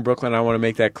Jeremy from Brooklyn. I want to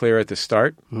make that clear at the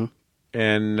start. Mm-hmm.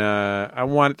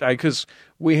 And because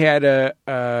we had a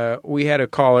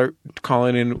caller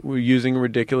calling in using a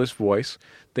ridiculous voice.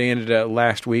 They ended up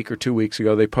last week or 2 weeks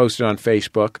ago. They posted on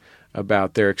Facebook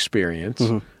about their experience.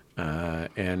 Mm-hmm.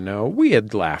 And we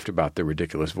had laughed about the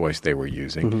ridiculous voice they were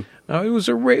using.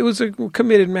 Mm-hmm. It was a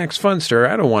committed Max Funster.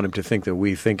 I don't want him to think that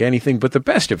we think anything but the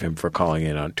best of him for calling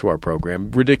in to our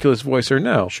program, ridiculous voice or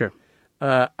no. Sure.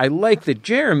 I like that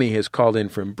Jeremy has called in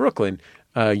from Brooklyn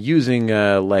using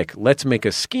let's make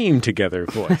a scheme together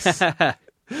voice. I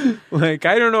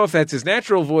don't know if that's his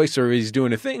natural voice or he's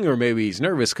doing a thing or maybe he's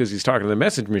nervous because he's talking to the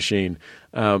message machine.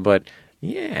 But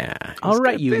yeah. All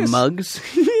right, you this. mugs.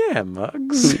 Yeah,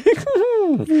 mugs.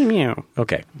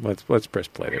 Okay, let's press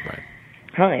play there, Brian.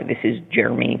 Hi, this is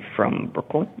Jeremy from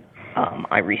Brooklyn.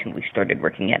 I recently started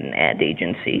working at an ad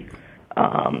agency,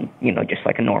 just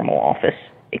like a normal office,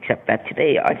 except that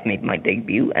today I've made my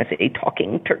debut as a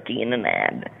talking turkey in an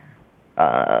ad.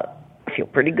 I feel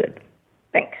pretty good.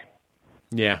 Thanks.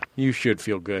 Yeah, you should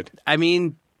feel good. I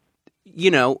mean,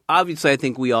 obviously I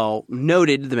think we all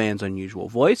noted the man's unusual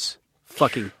voice.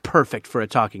 Fucking perfect for a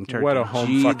talking turkey. What a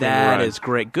home fucking that run. Is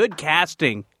great. Good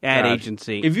casting, ad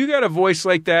agency. If you got a voice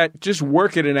like that, just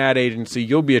work at an ad agency.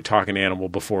 You'll be a talking animal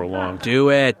before long. Do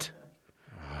it.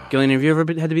 Gillian, have you ever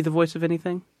had to be the voice of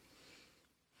anything?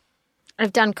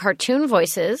 I've done cartoon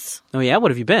voices. Oh, yeah?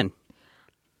 What have you been?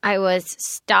 I was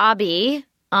Stabby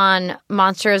on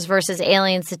Monsters vs.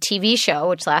 Aliens, the TV show,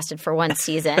 which lasted for one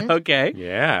season. Okay.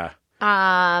 Yeah.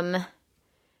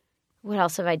 What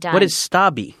else have I done? What is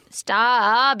Stabby?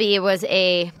 Stabby was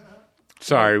a...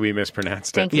 Sorry, we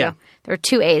mispronounced it. Thank you. Yeah. There were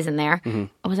 2 A's in there.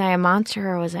 Was I a monster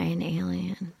or was I an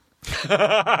alien?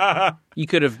 You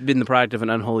could have been the product of an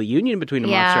unholy union between a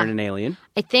monster and an alien.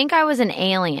 I think I was an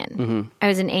alien. I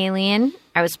was an alien.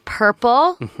 I was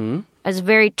purple. I was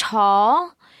very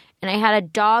tall. And I had a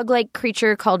dog-like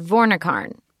creature called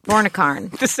Vornikarn.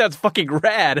 This sounds fucking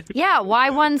rad. Yeah,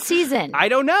 why one season? I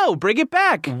don't know. Bring it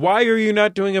back. Why are you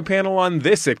not doing a panel on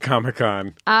this at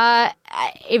Comic-Con?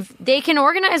 If they can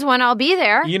organize one, I'll be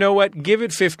there. You know what? Give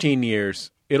it 15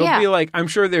 years. It'll be like, I'm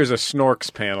sure there's a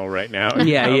Snorks panel right now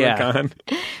at Comic-Con.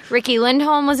 Ricky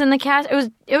Lindholm was in the cast. It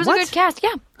was a good cast,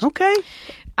 yeah. Okay.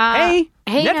 Hey,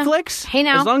 Netflix. Hey,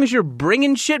 now. As long as you're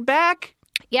bringing shit back.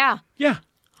 Yeah. Yeah.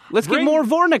 Let's get more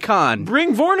Vornicon.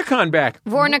 Bring Vornicon back.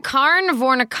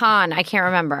 Vornicon. I can't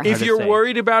remember. If you're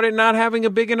worried about it not having a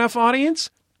big enough audience,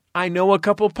 I know a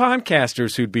couple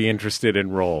podcasters who'd be interested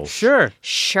in roles. Sure.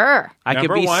 I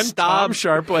Number could be one, Tom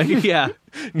Sharpling. Yeah.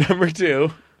 Number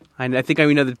 2. I think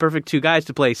we know the perfect 2 guys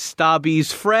to play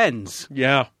Stabby's friends.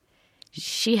 Yeah.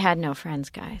 She had no friends,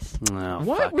 guys. Oh,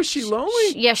 What? fuck. Was she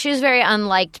lonely? She was very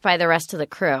unliked by the rest of the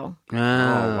crew. Oh,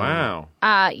 wow.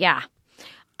 Yeah.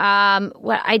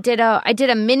 I did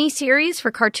a mini series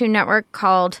for Cartoon Network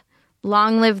called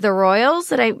Long Live the Royals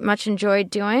that I much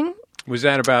enjoyed doing. Was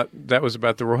that about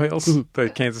the Royals? The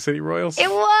Kansas City Royals?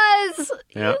 It was.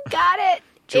 Yeah. You got it.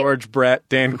 George Brett,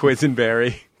 Dan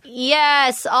Quisenberry.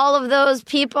 Yes, all of those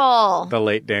people. The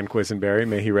late Dan Quisenberry.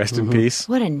 May he rest in peace.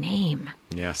 What a name.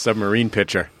 Yeah, submarine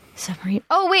pitcher. Submarine.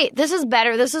 Oh, wait, this is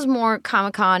better. This is more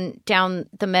Comic-Con down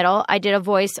the middle. I did a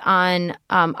voice on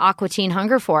Aqua Teen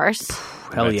Hunger Force.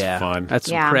 Hell That's yeah. fun. That's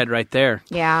some cred right there.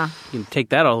 Yeah. You can take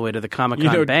that all the way to the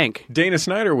Comic-Con bank. Dana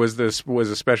Snyder was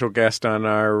a special guest on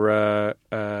our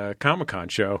Comic-Con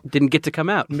show. Didn't get to come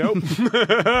out. Nope.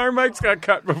 Our mics got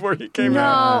cut before he came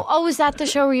out. No. Oh, was that the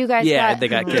show where you guys got... They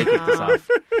kicked us off.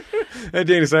 And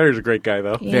Dana Snyder's a great guy,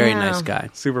 though. Yeah. Very nice guy.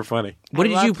 Super funny. What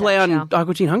did you loved play that on show.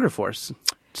 Aqua Teen Hunger Force?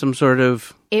 Some sort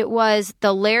of... It was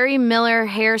the Larry Miller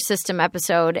hair system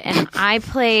episode, and I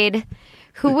played...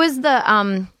 Who was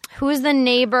the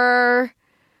neighbor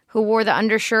who wore the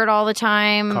undershirt all the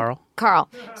time? Carl.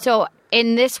 So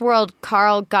in this world,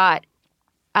 Carl got...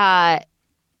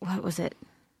 what was it?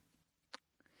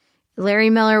 Larry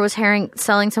Miller was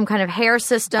selling some kind of hair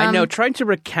system. I know, trying to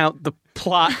recount the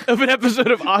plot of an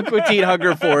episode of Aqua Teen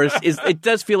Hunger Force it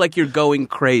does feel like you're going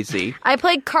crazy. I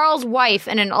played Carl's wife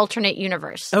in an alternate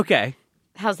universe. Okay.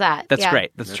 How's that? That's Yeah.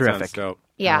 great. That's terrific. Sounds dope.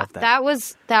 Yeah, that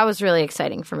was really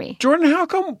exciting for me. Jordan, how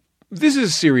come... This is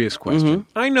a serious question.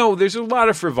 I know there's a lot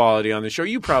of frivolity on the show.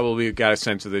 You probably got a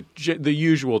sense of the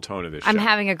usual tone of this show. I'm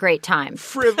having a great time.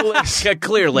 Frivolous. Yeah,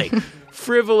 clearly.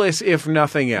 Frivolous, if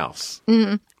nothing else.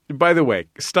 By the way,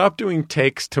 stop doing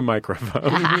takes to microphone.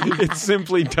 It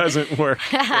simply doesn't work.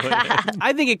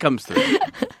 I think it comes through.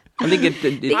 I think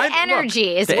The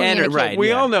energy is communicated. right. We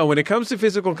yeah. all know when it comes to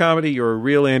physical comedy, you're a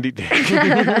real Andy Dick.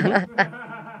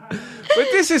 But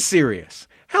this is serious.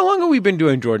 How long have we been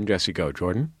doing Jordan Jesse Go,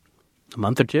 Jordan? A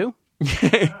month or 2?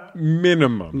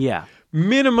 Minimum. Yeah.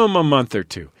 Minimum a month or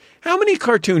 2. How many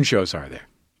cartoon shows are there?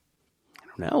 I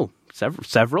don't know.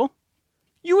 Several?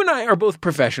 You and I are both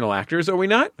professional actors, are we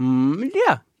not?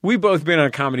 Yeah. We've both been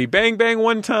on Comedy Bang Bang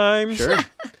one time. Sure.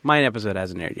 Mine episode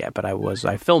hasn't aired yet, but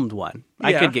I filmed one. Yeah.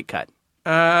 I could get cut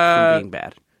from being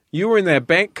bad. You were in that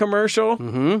bank commercial.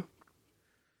 Mm-hmm.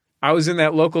 I was in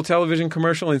that local television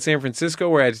commercial in San Francisco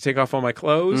where I had to take off all my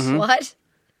clothes. What?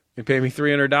 They paid me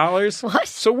 $300. What?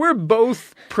 So we're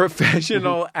both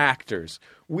professional actors.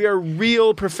 We are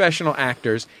real professional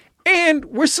actors. And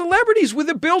we're celebrities with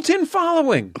a built-in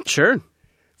following. Sure.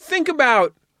 Think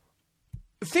about,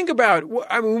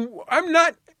 I mean, I'm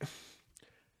not,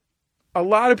 a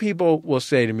lot of people will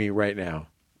say to me right now,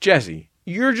 Jesse,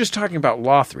 you're just talking about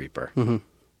Loth Reaper. Mm-hmm.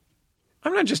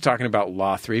 I'm not just talking about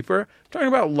Loth Reaper. I'm talking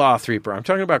about Loth Reaper. I'm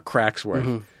talking about Cracksworth.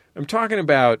 Mm-hmm. I'm talking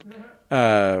about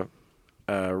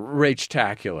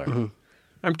Rage-tacular. Mm-hmm.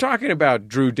 I'm talking about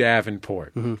Drew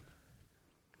Davenport.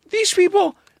 These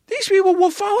people will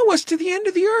follow us to the end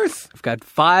of the earth. I've got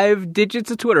 5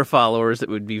 digits of Twitter followers that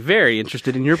would be very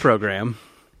interested in your program.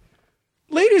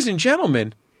 Ladies and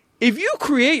gentlemen, if you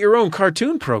create your own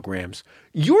cartoon programs,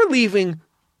 you're leaving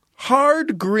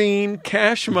hard green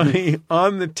cash money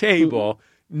on the table,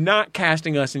 not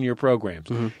casting us in your programs.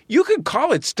 You could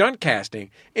call it stunt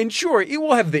casting, and sure, it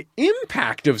will have the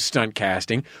impact of stunt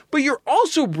casting, but you're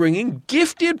also bringing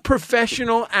gifted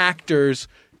professional actors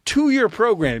to your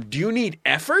program. Do you need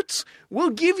efforts?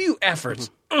 We'll give you efforts.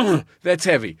 That's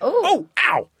heavy. Oh,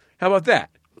 ow. How about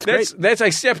that? That's I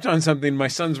stepped on something in my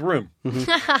son's room.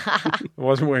 I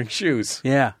wasn't wearing shoes.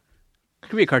 Yeah.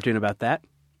 Could be a cartoon about that.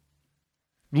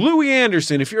 Louis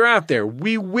Anderson, if you're out there,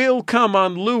 we will come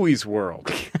on Louie's World.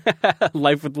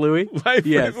 Life with Louie? Life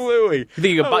with Louie.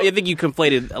 I think you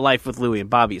conflated Life with Louie and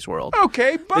Bobby's World.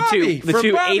 Okay, Bobby. The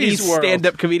two Bobby's 80s World.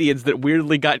 stand-up comedians that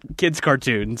weirdly got kids'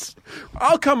 cartoons.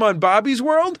 I'll come on Bobby's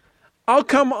World. I'll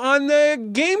come on the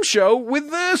game show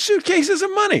with the suitcases of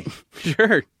money.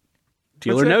 Sure.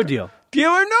 Deal What's or no that? deal.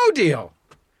 Deal or no deal.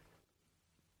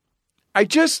 I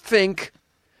just think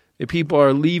that people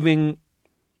are leaving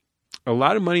a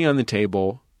lot of money on the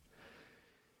table.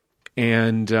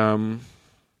 And, Do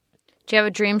you have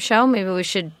a dream show? Maybe we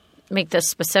should make this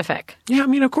specific. yeah, I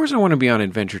mean, of course I want to be on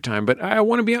Adventure Time, but I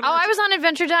want to be on... Oh, I was on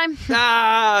Adventure Time.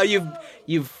 Ah,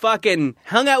 you've fucking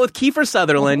hung out with Kiefer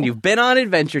Sutherland. You've been on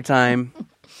Adventure Time.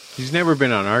 He's never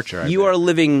been on Archer. You are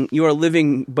living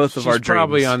both of our She's dreams.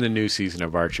 probably on the new season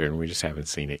of Archer, and we just haven't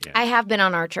seen it yet. I have been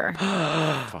on Archer.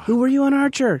 Who were you on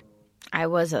Archer? I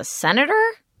was a senator.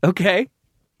 Okay.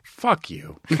 Fuck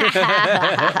you.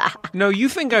 No, you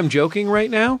think I'm joking right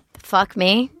now? Fuck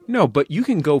me. No, but you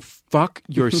can go fuck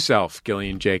yourself,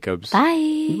 Gillian Jacobs.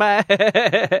 Bye.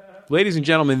 Bye. Ladies and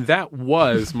gentlemen, that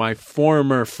was my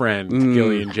former friend,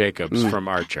 Gillian Jacobs from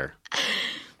Archer.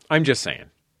 I'm just saying.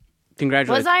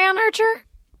 Congratulations. Was I on Archer?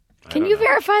 Can you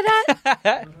verify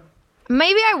that?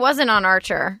 Maybe I wasn't on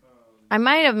Archer. I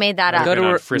might have made that up. Go to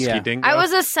her- Frisky yeah. Dingo. I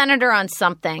was a senator on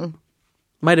something.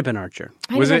 Might have been Archer.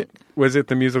 Was it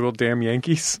the musical Damn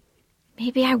Yankees?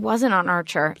 Maybe I wasn't on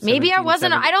Archer. Maybe I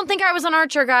wasn't. I don't think I was on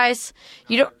Archer, guys.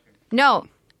 You don't. No.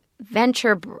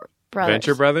 Venture Brothers.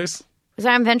 Venture Brothers? Was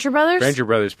I on Venture Brothers? Venture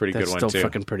Brothers, pretty That's good still one too.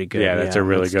 fucking pretty good. Yeah, that's a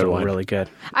really that's good still one. Really good.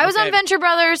 I was on Venture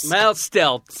Brothers. Well,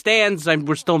 still stands.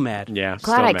 We're still mad. Yeah,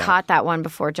 Glad still I mad. caught that one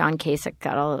before John Kasich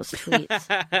got all those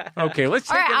tweets. Okay, let's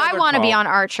take All right, I another want to be call. on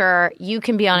Archer. You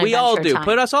can be on We Adventure all do. Time.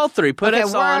 Put us all three. Put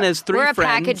us on as three We're a friends.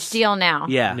 package deal now.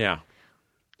 Yeah. Yeah.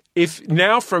 If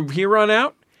now from here on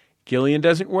out, Gillian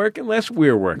doesn't work unless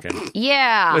we're working.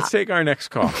 Yeah. Let's take our next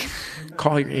call.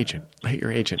 Call your agent. Let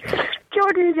your agent know.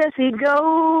 Jordan, Jesse,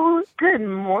 go. Good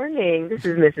morning. This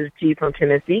is Mrs. G from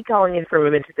Tennessee calling in from a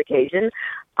momentous occasion.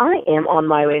 I am on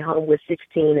my way home with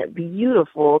 16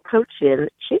 beautiful Cochin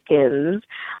chickens.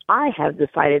 I have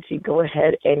decided to go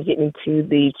ahead and get into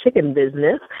the chicken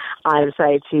business. I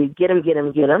decided to get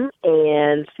them,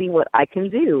 and see what I can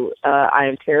do. I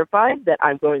am terrified that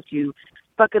I'm going to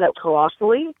fuck it up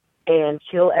colossally and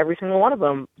kill every single one of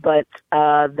them. But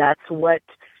that's what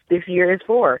this year is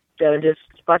for. So just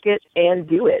fuck it and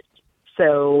do it.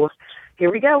 So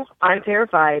here we go. I'm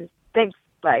terrified. Thanks.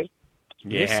 Bye.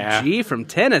 Yeah. Mrs. G from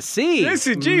Tennessee.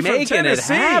 Mrs. G from Making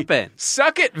Tennessee. it happen.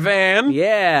 Suck it, Van.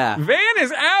 Yeah. Van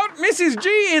is out. Mrs. G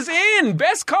is in.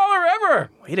 Best caller ever.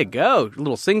 Way to go. A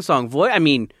little sing-song voice. I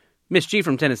mean, Miss G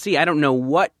from Tennessee, I don't know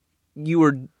what you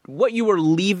were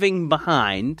leaving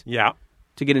behind Yeah.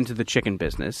 to get into the chicken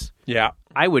business. Yeah.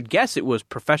 I would guess it was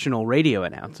professional radio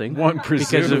announcing. One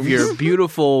because of presumes. your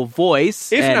beautiful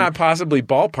voice. If and, not possibly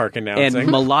ballpark announcing. and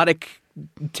melodic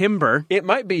timbre. It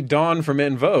might be Dawn from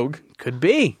En Vogue. Could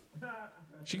be.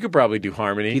 She could probably do Do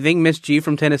harmony. you think Miss G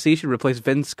from Tennessee should replace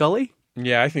Vin Scully?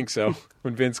 Yeah, I think so.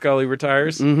 When Vin Scully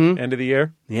retires, end of the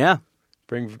year, Yeah.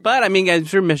 bring. But, I mean, I'm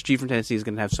sure Miss G from Tennessee is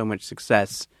going to have so much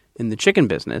success in the chicken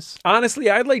business. Honestly,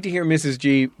 I'd like to hear Mrs.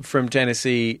 G from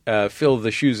Tennessee fill the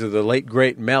shoes of the late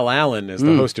great Mel Allen as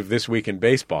the host of This Week in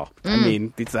Baseball. I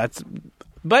mean, that's...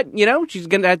 But, you know, she's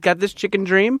got this chicken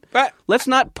dream. But Let's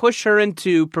not push her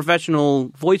into professional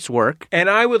voice work.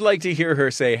 and I would like to hear her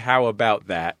say, "How about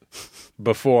that?"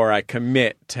 before I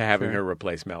commit to having her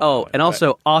replace Mel. Oh, Allen. and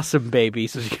also Awesome Baby,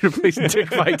 so she can replace Dick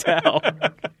Vitale.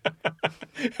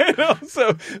 And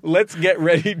also, let's get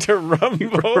ready to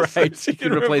rumble. Right. So she You can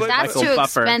can replace That's Michael too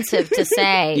Buffer. expensive to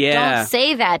say. Yeah. Don't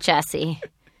say that, Jesse.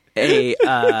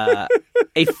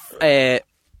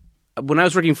 When I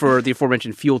was working for the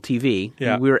aforementioned Fuel TV,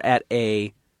 Yeah. we were at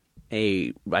I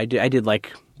did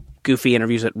like goofy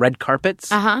interviews at red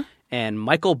carpets. Uh-huh. And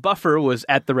Michael Buffer was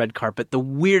at the red carpet. The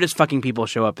weirdest fucking people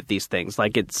show up at these things.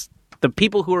 Like, it's the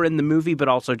people who are in the movie, but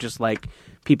also just like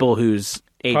people whose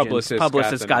agents,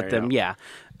 Publicists got got them. them,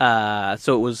 Yeah.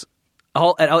 So it was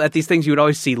all at these things. You would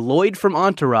always see Lloyd from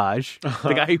Entourage,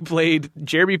 the guy who played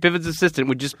Jeremy Piven's assistant,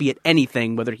 would just be at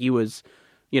anything, whether he was,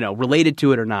 related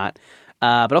to it or not.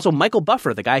 But also Michael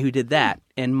Buffer, the guy who did that,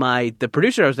 and the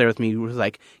producer I was there with me was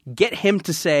like, get him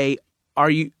to say, "Are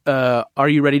you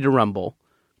ready to rumble?"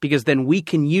 Because then we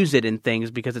can use it in things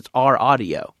because it's our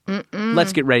audio.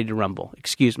 Let's get ready to rumble.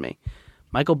 Excuse me.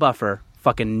 Michael Buffer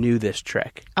fucking knew this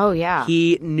trick. Oh, yeah.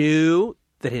 He knew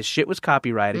that his shit was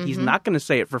copyrighted. He's not going to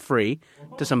say it for free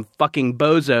to some fucking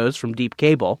bozos from Deep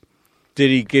Cable. Did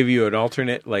he give you an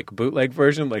alternate, like, bootleg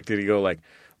version? Like, did he go like,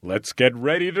 let's get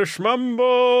ready to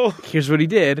schmumble? Here's what he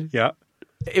did. Yeah.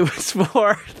 It was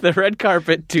for the red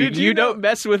carpet to You Don't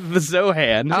Mess with the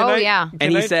Zohan. Oh, yeah.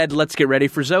 And he said, let's get ready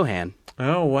for Zohan.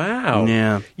 Oh, wow.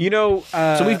 Yeah. You know...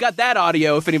 so we've got that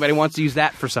audio if anybody wants to use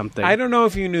that for something. I don't know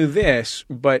if you knew this,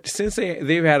 but since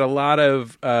they've had a lot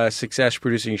of success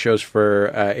producing shows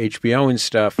for HBO and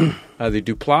stuff, the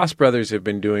Duplass brothers have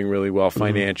been doing really well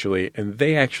financially, and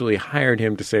they actually hired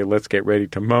him to say, let's get ready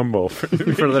to mumble for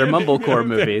their Mumblecore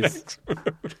movies.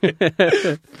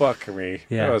 Fuck me.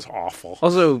 Yeah. That was awful.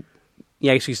 Also,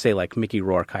 yeah, I guess you say like Mickey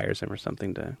Rourke hires him or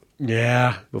something to...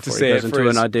 Yeah. Before to he goes into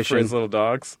an audition. For his little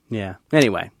dogs. Yeah.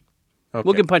 Anyway, Okay.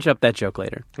 we can punch up that joke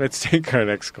later. Let's take our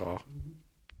next call.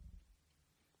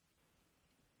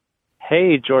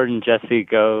 Hey, Jordan, Jesse,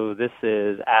 go. This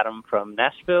is Adam from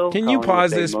Nashville. Can you calling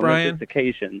pause with a this, momentous Brian?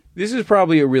 Occasion. This is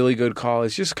probably a really good call.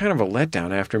 It's just kind of a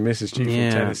letdown after Mrs. G from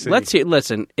Tennessee.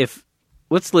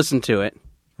 Let's listen to it.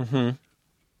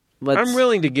 Mm-hmm. I'm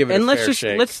willing to give it a fair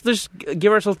shake. Let's just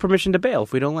give ourselves permission to bail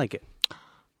if we don't like it.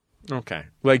 Okay.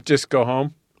 Like, just go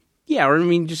home? Yeah, or I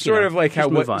mean, just sort of like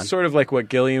move on. Sort of like what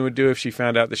Gillian would do if she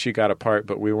found out that she got a part,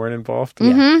 but we weren't involved.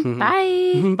 Yeah.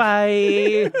 Mm-hmm.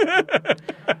 Bye.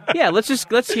 Yeah, let's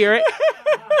hear it.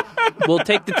 We'll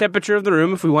take the temperature of the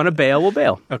room. If we want to bail, we'll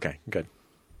bail. Okay, good.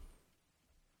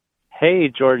 Hey,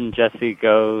 Jordan, Jesse,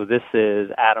 go. This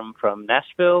is Adam from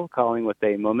Nashville calling with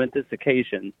a momentous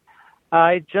occasion.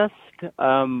 I just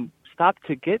stopped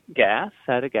to get gas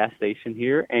at a gas station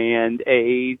here, and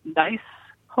a nice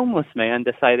homeless man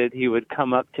decided he would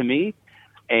come up to me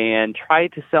and try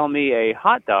to sell me a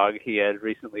hot dog he had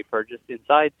recently purchased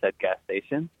inside said gas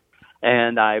station.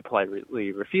 And I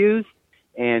politely refused,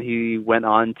 and he went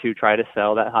on to try to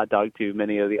sell that hot dog to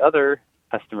many of the other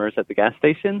customers at the gas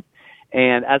station.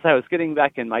 And as I was getting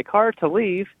back in my car to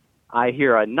leave, I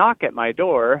hear a knock at my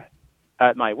door,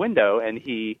 at my window, and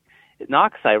he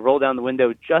knocks. I roll down the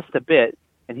window just a bit,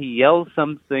 and he yells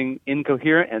something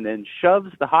incoherent and then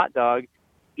shoves the hot dog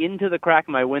into the crack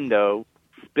of my window,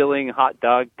 spilling hot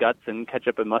dog guts and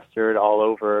ketchup and mustard all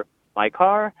over my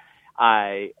car.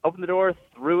 I opened the door,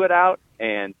 threw it out,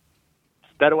 and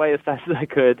sped away as fast as I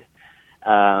could.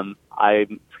 I'm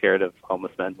scared of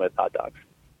homeless men with hot dogs.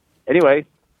 Anyway,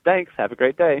 thanks. Have a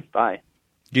great day. Bye.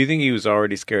 Do you think he was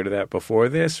already scared of that before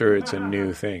this, or it's a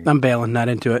new thing? I'm bailing, not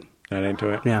into it. Not into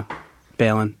it? Yeah,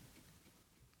 bailing.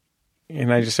 Can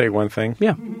I just say one thing?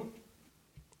 Yeah.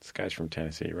 This guy's from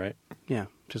Tennessee, right? Yeah,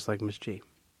 just like Miss G.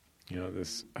 You know,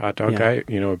 this hot dog guy,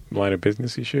 you know, a line of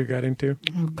business he should have got into?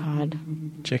 Oh, God.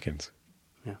 Chickens.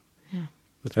 Yeah.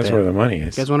 That's where the money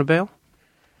is. You guys want to bail?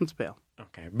 Let's bail.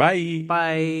 Okay, bye.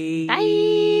 Bye.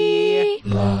 Bye.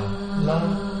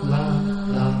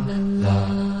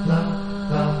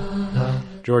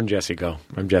 Jordan, Jesse, go.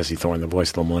 I'm Jesse Thorne, the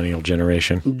voice of the millennial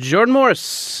generation. Jordan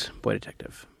Morris, boy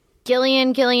detective.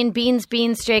 Gillian, Beans,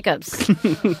 Jacobs.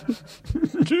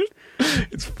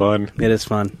 It's fun. It is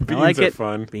fun. Beans I like are it.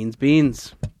 fun. Beans.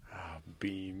 Beans.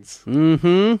 Mm-hmm.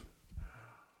 Do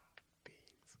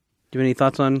you have any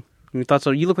thoughts on?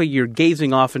 You look like you're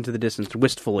gazing off into the distance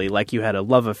wistfully, like you had a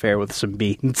love affair with some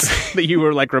beans that you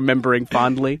were like remembering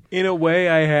fondly. In a way,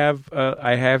 I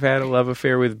have had a love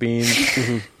affair with beans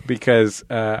because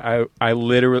I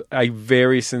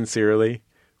very sincerely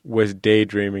was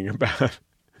daydreaming about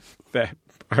that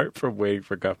part from Waiting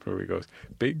for Guffman where he goes,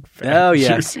 big fat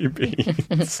juicy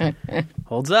beans.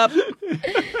 Holds up.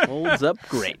 Holds up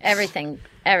great. Everything.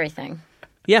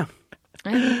 Yeah.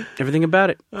 Everything about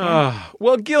it.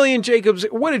 Well, Gillian Jacobs,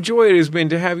 what a joy it has been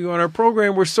to have you on our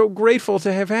program. We're so grateful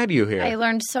to have had you here. I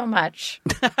learned so much.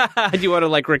 Do you want to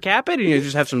like recap it, and you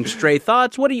just have some stray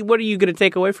thoughts? What are you going to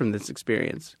take away from this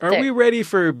experience? Are we ready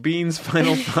for Bean's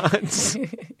final thoughts?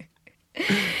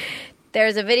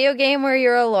 There's a video game where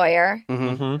you're a lawyer.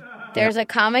 Mm-hmm. There's a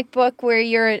comic book where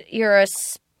you're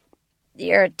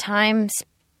a time.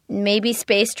 Maybe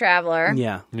space traveler.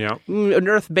 Yeah. Yeah. An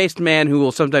Earth-based man who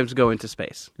will sometimes go into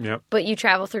space. Yep. But you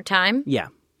travel through time. Yeah.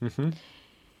 Mm-hmm.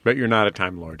 But you're not a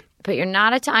Time Lord.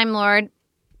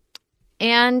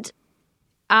 And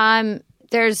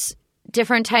there's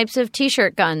different types of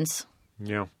T-shirt guns.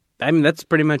 Yeah. I mean, that's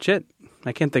pretty much it.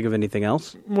 I can't think of anything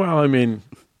else. Well, I mean...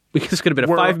 This could have been a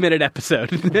 5-minute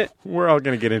episode. We're all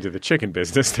going to get into the chicken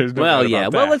business. There's no doubt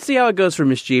about that. Well, let's see how it goes for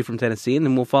Miss G from Tennessee, and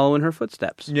then we'll follow in her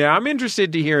footsteps. Yeah, I'm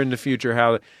interested to hear in the future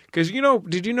how... Because,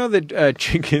 did you know that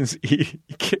chickens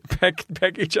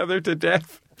peck each other to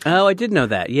death? Oh, I did know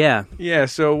that, yeah. Yeah,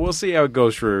 so we'll see how it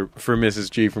goes for Mrs.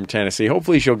 G from Tennessee.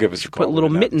 Hopefully she'll give us a call. Put little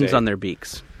mittens on their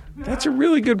beaks. That's a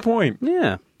really good point.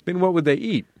 Yeah. Then what would they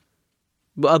eat?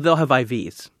 Well, they'll have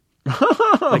IVs.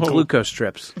 Like glucose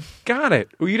strips. Got it.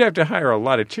 Well, you'd have to hire a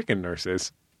lot of chicken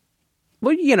nurses.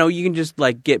 Well, you know, you can just,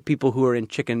 like, get people who are in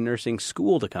chicken nursing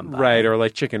school to come by. Right, or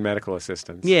like chicken medical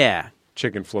assistants. Yeah.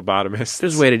 Chicken phlebotomists.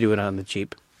 There's a way to do it on the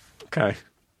cheap. Okay.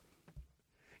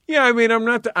 Yeah, I mean,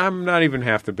 I'm not even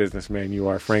half the businessman you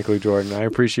are, frankly, Jordan. I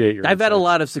appreciate your I've had a insights.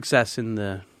 lot of success in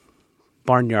the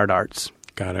barnyard arts.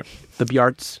 Got it. The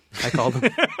bjarts, I call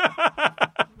them.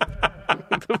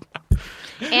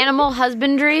 Animal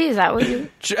husbandry, is that what you...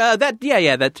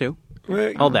 that too.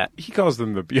 All that. He calls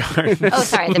them the bjards. Oh,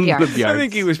 sorry, the bjards. I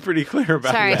think he was pretty clear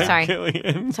about that, Sorry.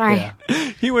 Gillian. Sorry. Yeah.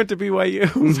 He went to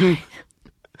BYU.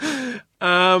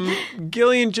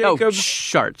 Gillian Jacobs. Oh,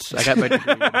 sharts. I got my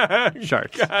degree in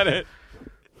sharts. Got it.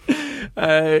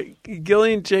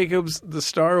 Gillian Jacobs, the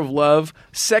star of Love,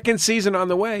 second season on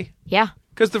the way. Yeah.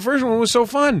 Because the first one was so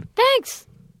fun. Thanks.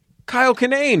 Kyle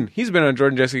Kinane. He's been on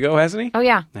Jordan Jesse Go, hasn't he? Oh,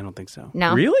 yeah. I don't think so.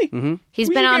 No. Really? Mm-hmm. He's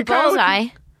We been should on get Kyle Bullseye.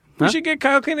 We should get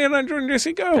Kyle Kinane on Jordan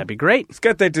Jesse Go. That'd be great. He's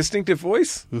got that distinctive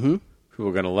voice. Mm-hmm. People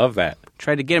are going to love that.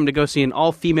 Tried to get him to go see an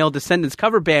all-female Descendants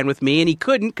cover band with me, and he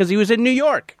couldn't because he was in New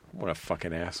York. What a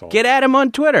fucking asshole. Get at him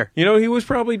on Twitter. You know what he was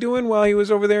probably doing while he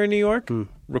was over there in New York?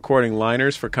 Recording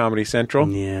liners for Comedy Central.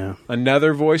 Yeah.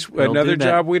 Another voice, another do that.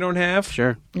 job we don't have.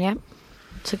 Sure. Yeah.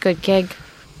 It's a good gig.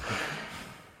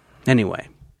 Anyway.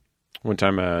 One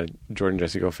time a Jordan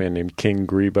Jesse Go fan named King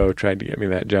Grebo tried to get me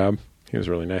that job. He was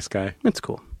a really nice guy. That's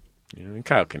cool. You know, and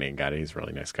Kyle Kinane got it. He's a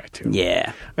really nice guy, too.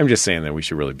 Yeah. I'm just saying that we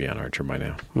should really be on Archer by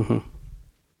now. Mm-hmm.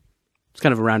 It's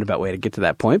kind of a roundabout way to get to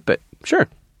that point, but sure.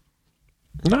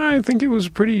 No, I think it was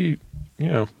pretty,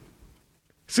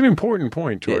 it's an important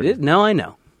point, Jordan. It is. No, I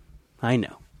know.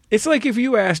 It's like if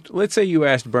you let's say you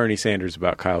asked Bernie Sanders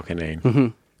about Kyle Kinane. Mm-hmm.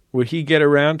 Would he get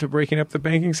around to breaking up the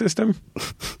banking system?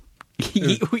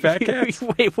 Fat cats?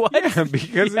 Wait, what? Yeah,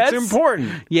 because Yes? it's important.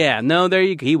 Yeah, no,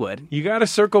 he would. You got to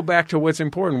circle back to what's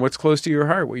important, what's close to your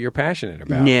heart, what you're passionate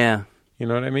about. Yeah. You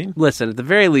know what I mean? Listen, at the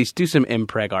very least, do some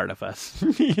impreg art of us.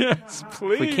 Yes,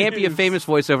 please. If we can't be a famous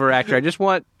voiceover actor, I just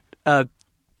want a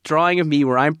drawing of me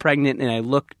where I'm pregnant and I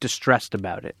look distressed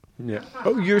about it. Yeah.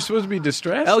 Oh, you're supposed to be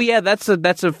distressed? Oh, yeah, that's a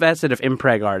facet of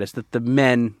impreg artists, that the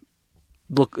men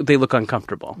look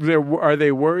uncomfortable. Are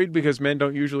they worried because men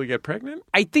don't usually get pregnant?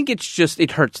 I think it's just,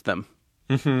 it hurts them.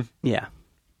 Mm-hmm. Yeah.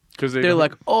 Because They're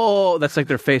like, oh, that's like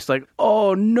their face, like,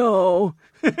 oh, no.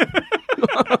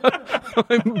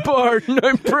 I'm barred and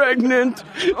I'm pregnant.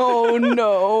 Oh,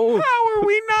 no.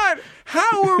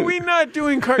 How are we not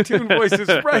doing cartoon voices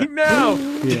right now?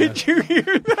 Yeah. Did you hear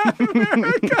that,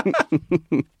 America?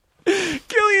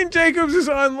 Gillian Jacobs is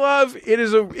on Love. It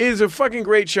is a fucking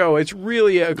great show. It's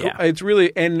really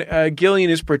and Gillian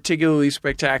is particularly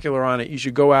spectacular on it. You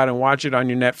should go out and watch it on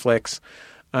your Netflix.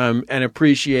 And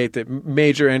appreciate that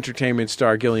major entertainment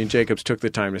star Gillian Jacobs took the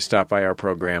time to stop by our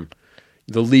program.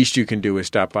 The least you can do is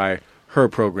stop by her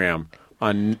program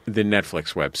on the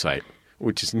Netflix website,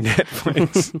 which is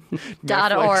Netflix.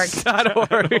 .org.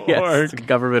 Yes, it's a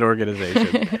government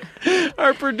organization.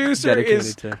 Our producer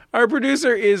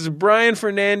is Brian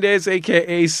Fernandez,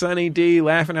 a.k.a. Sunny D,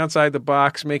 laughing outside the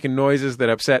box, making noises that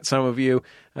upset some of you.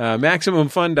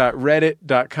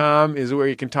 MaximumFun.reddit.com is where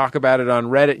you can talk about it on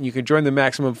Reddit, and you can join the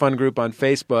Maximum Fun group on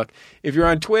Facebook. If you're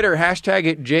on Twitter, hashtag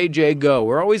it JJGo.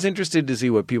 We're always interested to see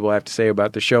what people have to say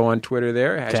about the show on Twitter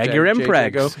there. Hashtag Tag your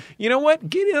impregs. JJGo. You know what?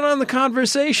 Get in on the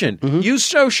conversation. Mm-hmm. Use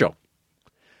social.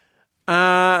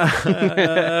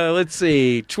 Let's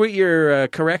see. Tweet your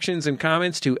corrections and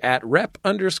comments to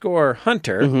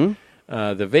 @rep_Hunter,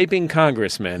 the vaping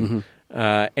congressman. Mm-hmm.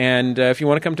 And if you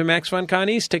want to come to Max Fun Con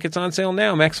East, tickets on sale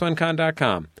now,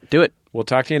 maxfuncon.com. Do it. We'll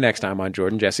talk to you next time on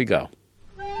Jordan Jesse Go.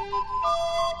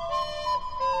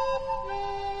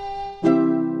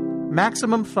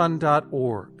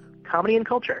 MaximumFun.org. Comedy and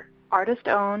culture. Artist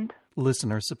owned.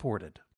 Listener supported.